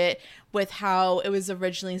watch it with how it was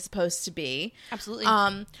originally supposed to be. Absolutely.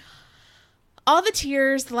 All the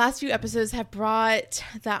tears the last few episodes have brought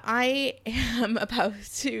that I am about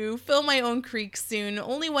to fill my own creek soon.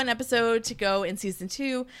 Only one episode to go in season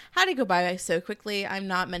 2. How did it go by so quickly? I'm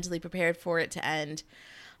not mentally prepared for it to end.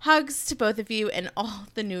 Hugs to both of you and all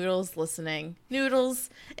the Noodles listening.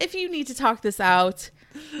 Noodles, if you need to talk this out,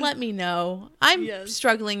 let me know. I'm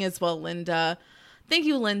struggling as well, Linda. Thank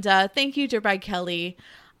you, Linda. Thank you, Dirtbag Kelly.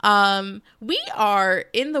 We are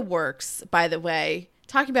in the works, by the way,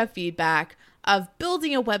 talking about feedback, of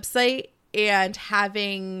building a website and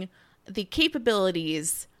having the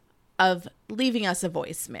capabilities of leaving us a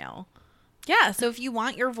voicemail. Yeah, so if you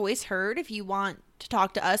want your voice heard, if you want to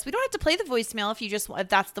talk to us, we don't have to play the voicemail if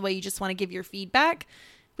that's the way you just want to give your feedback.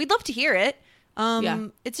 We'd love to hear it.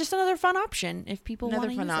 It's just another fun option if people want to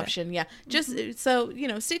use it. Another fun option, yeah. Just so,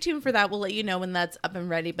 stay tuned for that. We'll let you know when that's up and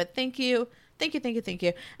ready. But thank you.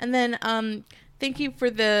 And then thank you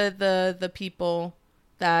for the people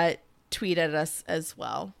that tweet at us as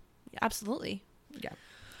well. Absolutely. Yeah.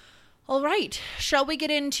 All right. Shall we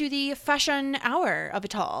get into the fashion hour of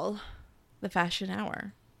it all? The fashion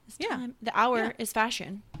hour. The hour is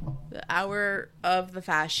fashion. The hour of the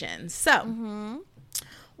fashion. So,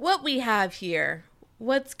 what we have here,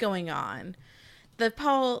 what's going on? The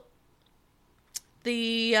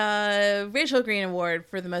Rachel Green Award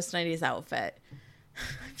for the most 90s outfit.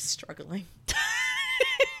 I'm struggling.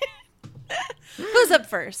 Who's up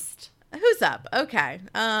first? Who's up? Okay.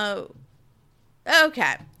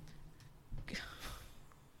 Okay.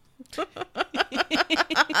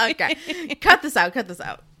 Okay. Cut this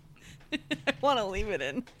out. I want to leave it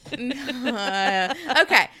in.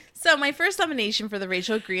 Okay. So my first nomination for the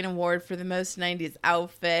Rachel Green Award for the most 90s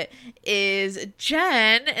outfit is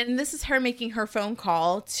Jen. And this is her making her phone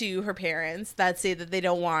call to her parents that say that they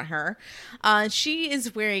don't want her. She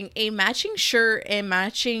is wearing a matching shirt and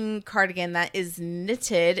matching cardigan that is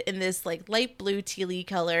knitted in this like light blue tealy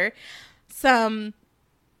color. Some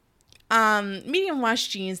medium wash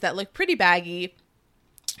jeans that look pretty baggy.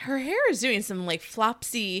 Her hair is doing some like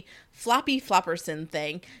floppy flopperson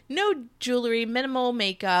thing. No jewelry, minimal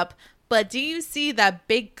makeup. But do you see that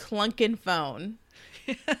big clunkin' phone?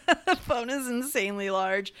 The phone is insanely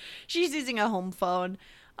large. She's using a home phone.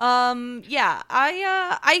 I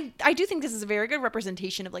do think this is a very good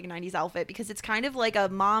representation of like a 90s outfit because it's kind of like a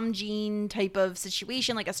mom jean type of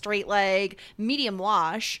situation, like a straight leg, medium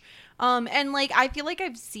wash. And like I feel like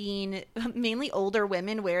I've seen mainly older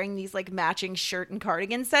women wearing these like matching shirt and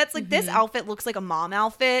cardigan sets. Like this outfit looks like a mom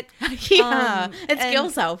outfit. Yeah, it's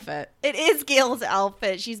Gail's outfit. It is Gail's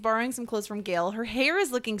outfit. She's borrowing some clothes from Gail. Her hair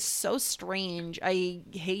is looking so strange. I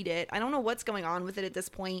hate it. I don't know what's going on with it at this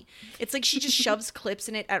point. It's like she just shoves clips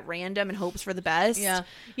in it at random and hopes for the best. Yeah.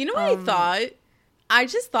 You know what I thought? I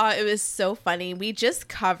just thought it was so funny. We just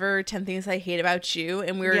covered 10 Things I Hate About You,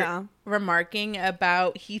 and we were remarking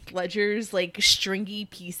about Heath Ledger's like stringy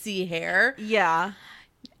PC hair. Yeah.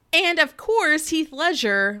 And of course, Heath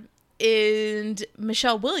Ledger and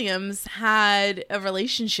Michelle Williams had a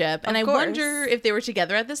relationship. And I wonder if they were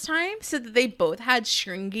together at this time so that they both had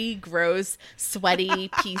stringy, gross, sweaty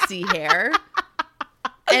PC hair.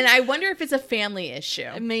 And I wonder if it's a family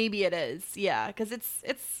issue. Maybe it is. Yeah, because it's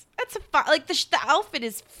like the outfit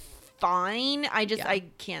is fine. I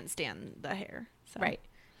can't stand the hair. So. Right.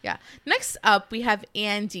 Yeah. Next up, we have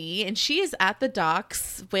Andy, and she is at the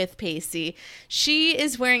docks with Pacey. She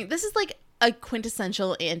is wearing, this is like a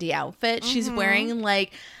quintessential Andy outfit. She's wearing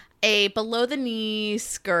like a below the knee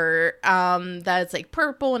skirt that's like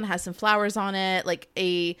purple and has some flowers on it, like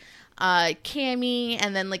a cami,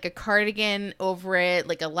 and then like a cardigan over it,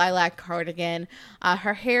 like a lilac cardigan.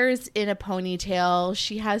 Her hair's in a ponytail.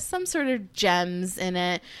 She has some sort of gems in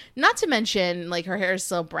it. Not to mention, like, her hair is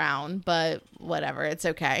still brown, but whatever, it's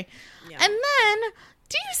okay. Yeah. And then,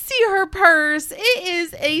 do you see her purse? It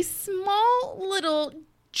is a small little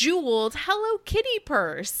jeweled Hello Kitty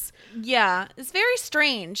purse. Yeah, it's very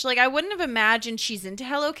strange. Like, I wouldn't have imagined she's into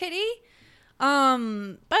Hello Kitty. But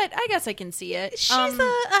I guess I can see it. She's a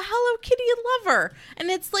Hello Kitty lover,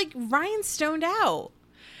 and it's like rhinestoned out.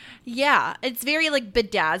 Yeah, it's very like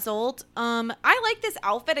bedazzled. I like this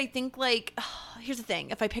outfit. I think like here's the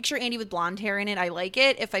thing. If I picture Andy with blonde hair in it, I like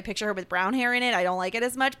it. If I picture her with brown hair in it, I don't like it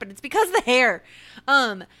as much, but it's because of the hair.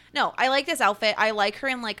 No, I like this outfit. I like her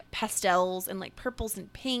in like pastels and like purples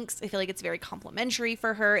and pinks. I feel like it's very complimentary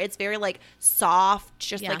for her. It's very like soft,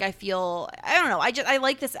 just like I don't know. I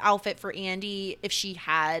like this outfit for Andy if she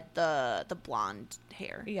had the blonde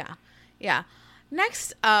hair. Yeah. Yeah.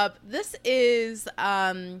 Next up, this is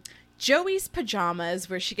Joey's pajamas,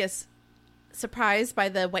 where she gets surprised by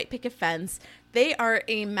the white picket fence. They are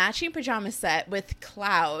a matching pajama set with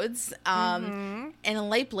clouds and a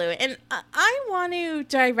light blue. And I want to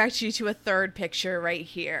direct you to a third picture right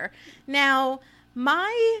here. Now,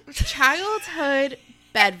 my childhood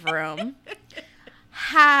bedroom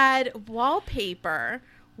had wallpaper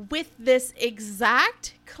with this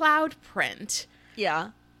exact cloud print. Yeah.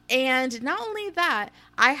 And not only that,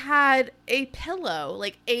 I had a pillow,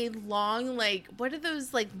 like a long, like, what are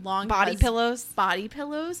those, like, long body pillows? Body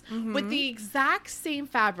pillows with the exact same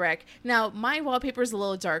fabric. Now, my wallpaper is a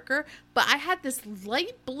little darker, but I had this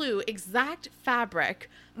light blue exact fabric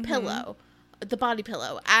pillow, the body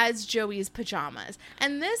pillow, as Joey's pajamas.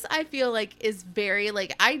 And this, I feel like, is very,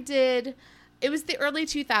 like, it was the early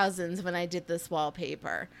 2000s when I did this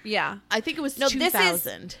wallpaper. Yeah. I think it was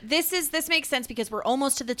 2000. This makes sense because we're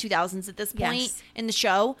almost to the 2000s at this point in the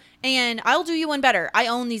show. And I'll do you one better. I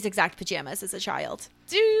own these exact pajamas as a child.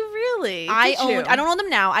 Do you really? I don't own them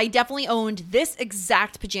now. I definitely owned this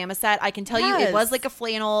exact pajama set. I can tell you it was like a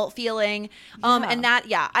flannel feeling. And that,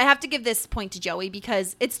 I have to give this point to Joey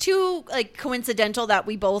because it's too like coincidental that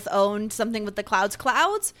we both owned something with the clouds.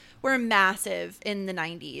 Clouds were massive in the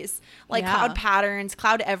 90s. Like cloud patterns,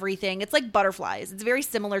 cloud everything. It's like butterflies. It's a very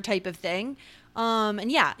similar type of thing.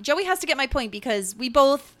 And Joey has to get my point because we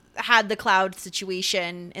both had the cloud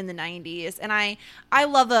situation in the 90s, and I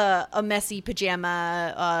love a messy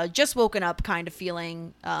pajama, just woken up kind of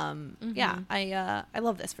feeling. I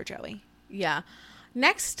love this for Joey. Yeah.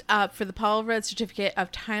 Next up for the Paul Rudd Certificate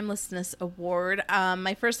of Timelessness Award,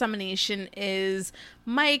 my first nomination is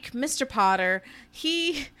Mike, Mr. Potter.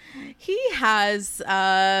 He has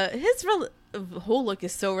his whole look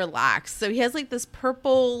is so relaxed. So he has like this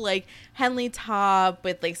purple like Henley top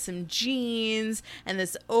with like some jeans and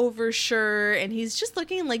this overshirt, and he's just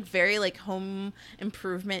looking like very like home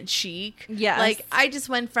improvement chic. Yeah, like I just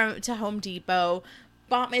went to Home Depot,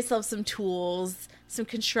 bought myself some tools, some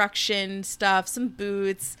construction stuff, some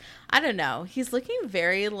boots. I don't know. He's looking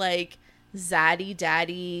very like zaddy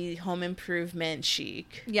daddy home improvement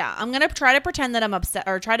chic. Yeah, I'm gonna try to pretend that I'm upset,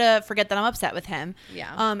 or try to forget that I'm upset with him.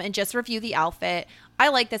 Yeah. And just review the outfit. I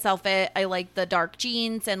like this outfit. I like the dark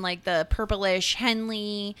jeans and like the purplish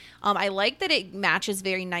Henley. I like that it matches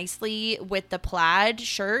very nicely with the plaid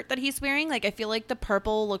shirt that he's wearing. Like I feel like the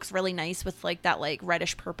purple looks really nice with like that like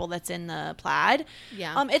reddish purple that's in the plaid.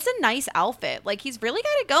 Yeah. It's a nice outfit. Like he's really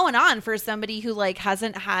got it going on for somebody who like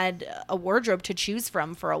hasn't had a wardrobe to choose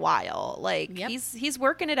from for a while. Like he's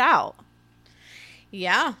working it out.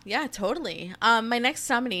 Yeah, totally. My next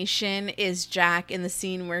nomination is Jack in the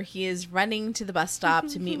scene where he is running to the bus stop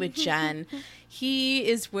to meet with Jen. He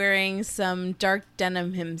is wearing some dark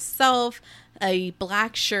denim himself, a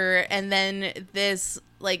black shirt, and then this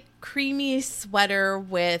like creamy sweater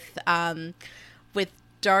with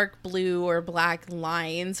dark blue or black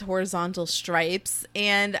lines, horizontal stripes.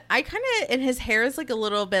 And his hair is like a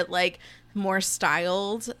little bit like more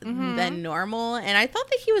styled than normal, and I thought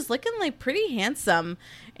that he was looking like pretty handsome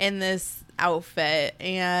in this outfit.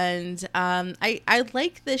 And I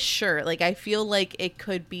like this shirt. Like I feel like it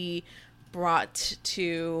could be brought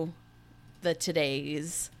to the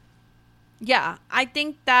today's. Yeah, I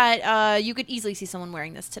think that you could easily see someone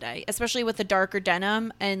wearing this today, especially with the darker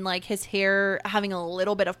denim and like his hair having a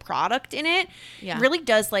little bit of product in it. Yeah. Really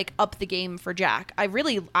does like up the game for Jack.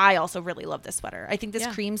 I also really love this sweater. I think this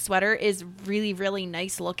cream sweater is really, really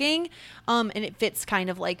nice looking. And it fits kind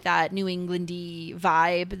of like that New England-y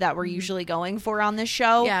vibe that we're usually going for on this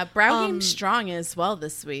show. Yeah, brow game strong as well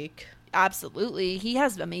this week. Absolutely. He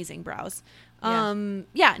has amazing brows. Yeah.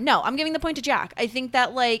 I'm giving the point to Jack. I think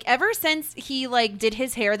that like ever since he like did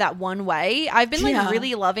his hair that one way, I've been like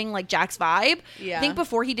really loving like Jack's vibe. Yeah. I think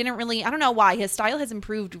before he didn't really, I don't know why, his style has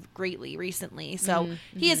improved greatly recently. So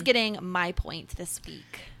he is getting my point this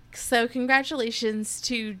week. So congratulations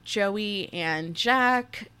to Joey and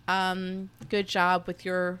Jack. Good job with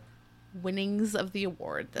your winnings of the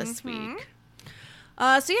award this week.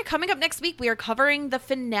 Coming up next week, we are covering the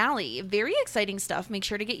finale. Very exciting stuff. Make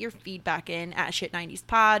sure to get your feedback in at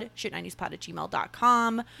shit90spod,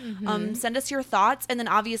 shit90spod@gmail.com. Send us your thoughts. And then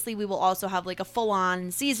obviously we will also have like a full-on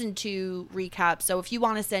season 2 recap. So if you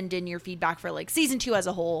want to send in your feedback for like season 2 as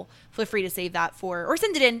a whole, feel free to save that or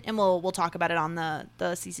send it in and we'll talk about it on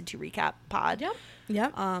the season 2 recap pod.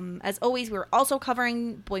 Yep. As always, we're also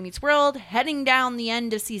covering Boy Meets World, heading down the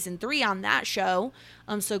end of season 3 on that show.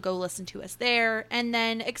 So go listen to us there. And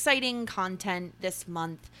then exciting content this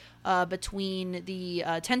month between the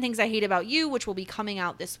 10 Things I Hate About You, which will be coming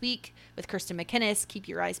out this week with Kirsten McInnes. Keep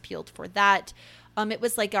your eyes peeled for that. It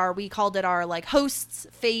was like we called it our like hosts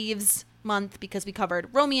faves month because we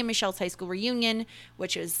covered Romy and Michelle's high school reunion,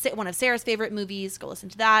 which is one of Sarah's favorite movies. Go listen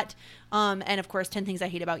to that. And of course, 10 Things I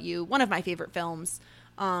Hate About You, one of my favorite films.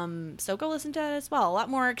 So go listen to that as well. A lot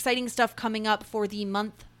more exciting stuff coming up for the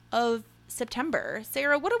month of September.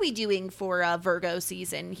 Sarah, what are we doing for Virgo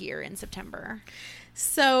season here in September?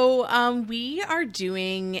 So we are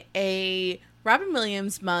doing a Robin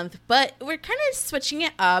Williams month, but we're kind of switching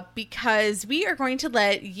it up because we are going to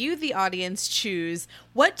let you, the audience, choose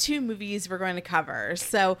what 2 movies we're going to cover.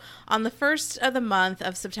 So on the first of the month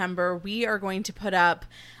of September, we are going to put up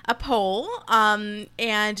a poll,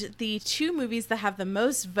 and the 2 movies that have the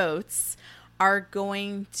most votes are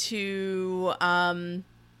going to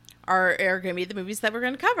are going to be the movies that we're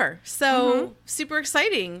going to cover. So super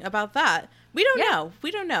exciting about that. We don't know.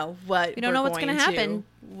 We don't know what we don't know what's going to happen.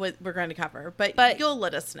 What we're going to cover, but you'll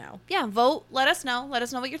let us know. Yeah, vote. Let us know. Let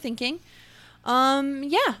us know what you're thinking.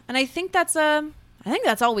 And I think that's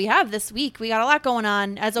all we have this week. We got a lot going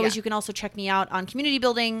on. As always, you can also check me out on Community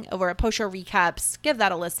Building over at Post Show Recaps. Give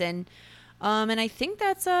that a listen. And I think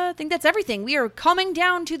that's everything. We are coming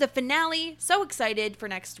down to the finale. So excited for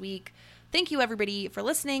next week. Thank you, everybody, for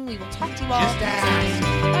listening. We will talk to you all Just next time.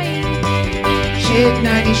 ask. Bye. Shit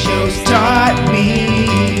 90 shows taught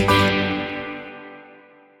me.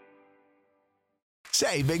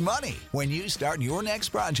 Save big money when you start your next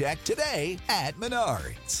project today at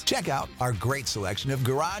Menards. Check out our great selection of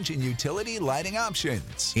garage and utility lighting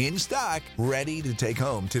options. In stock, ready to take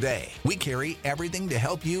home today. We carry everything to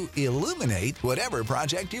help you illuminate whatever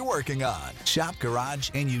project you're working on. Shop garage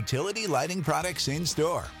and utility lighting products in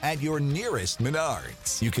store at your nearest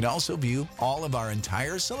Menards. You can also view all of our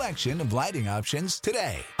entire selection of lighting options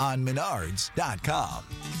today on Menards.com.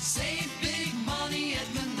 Save big money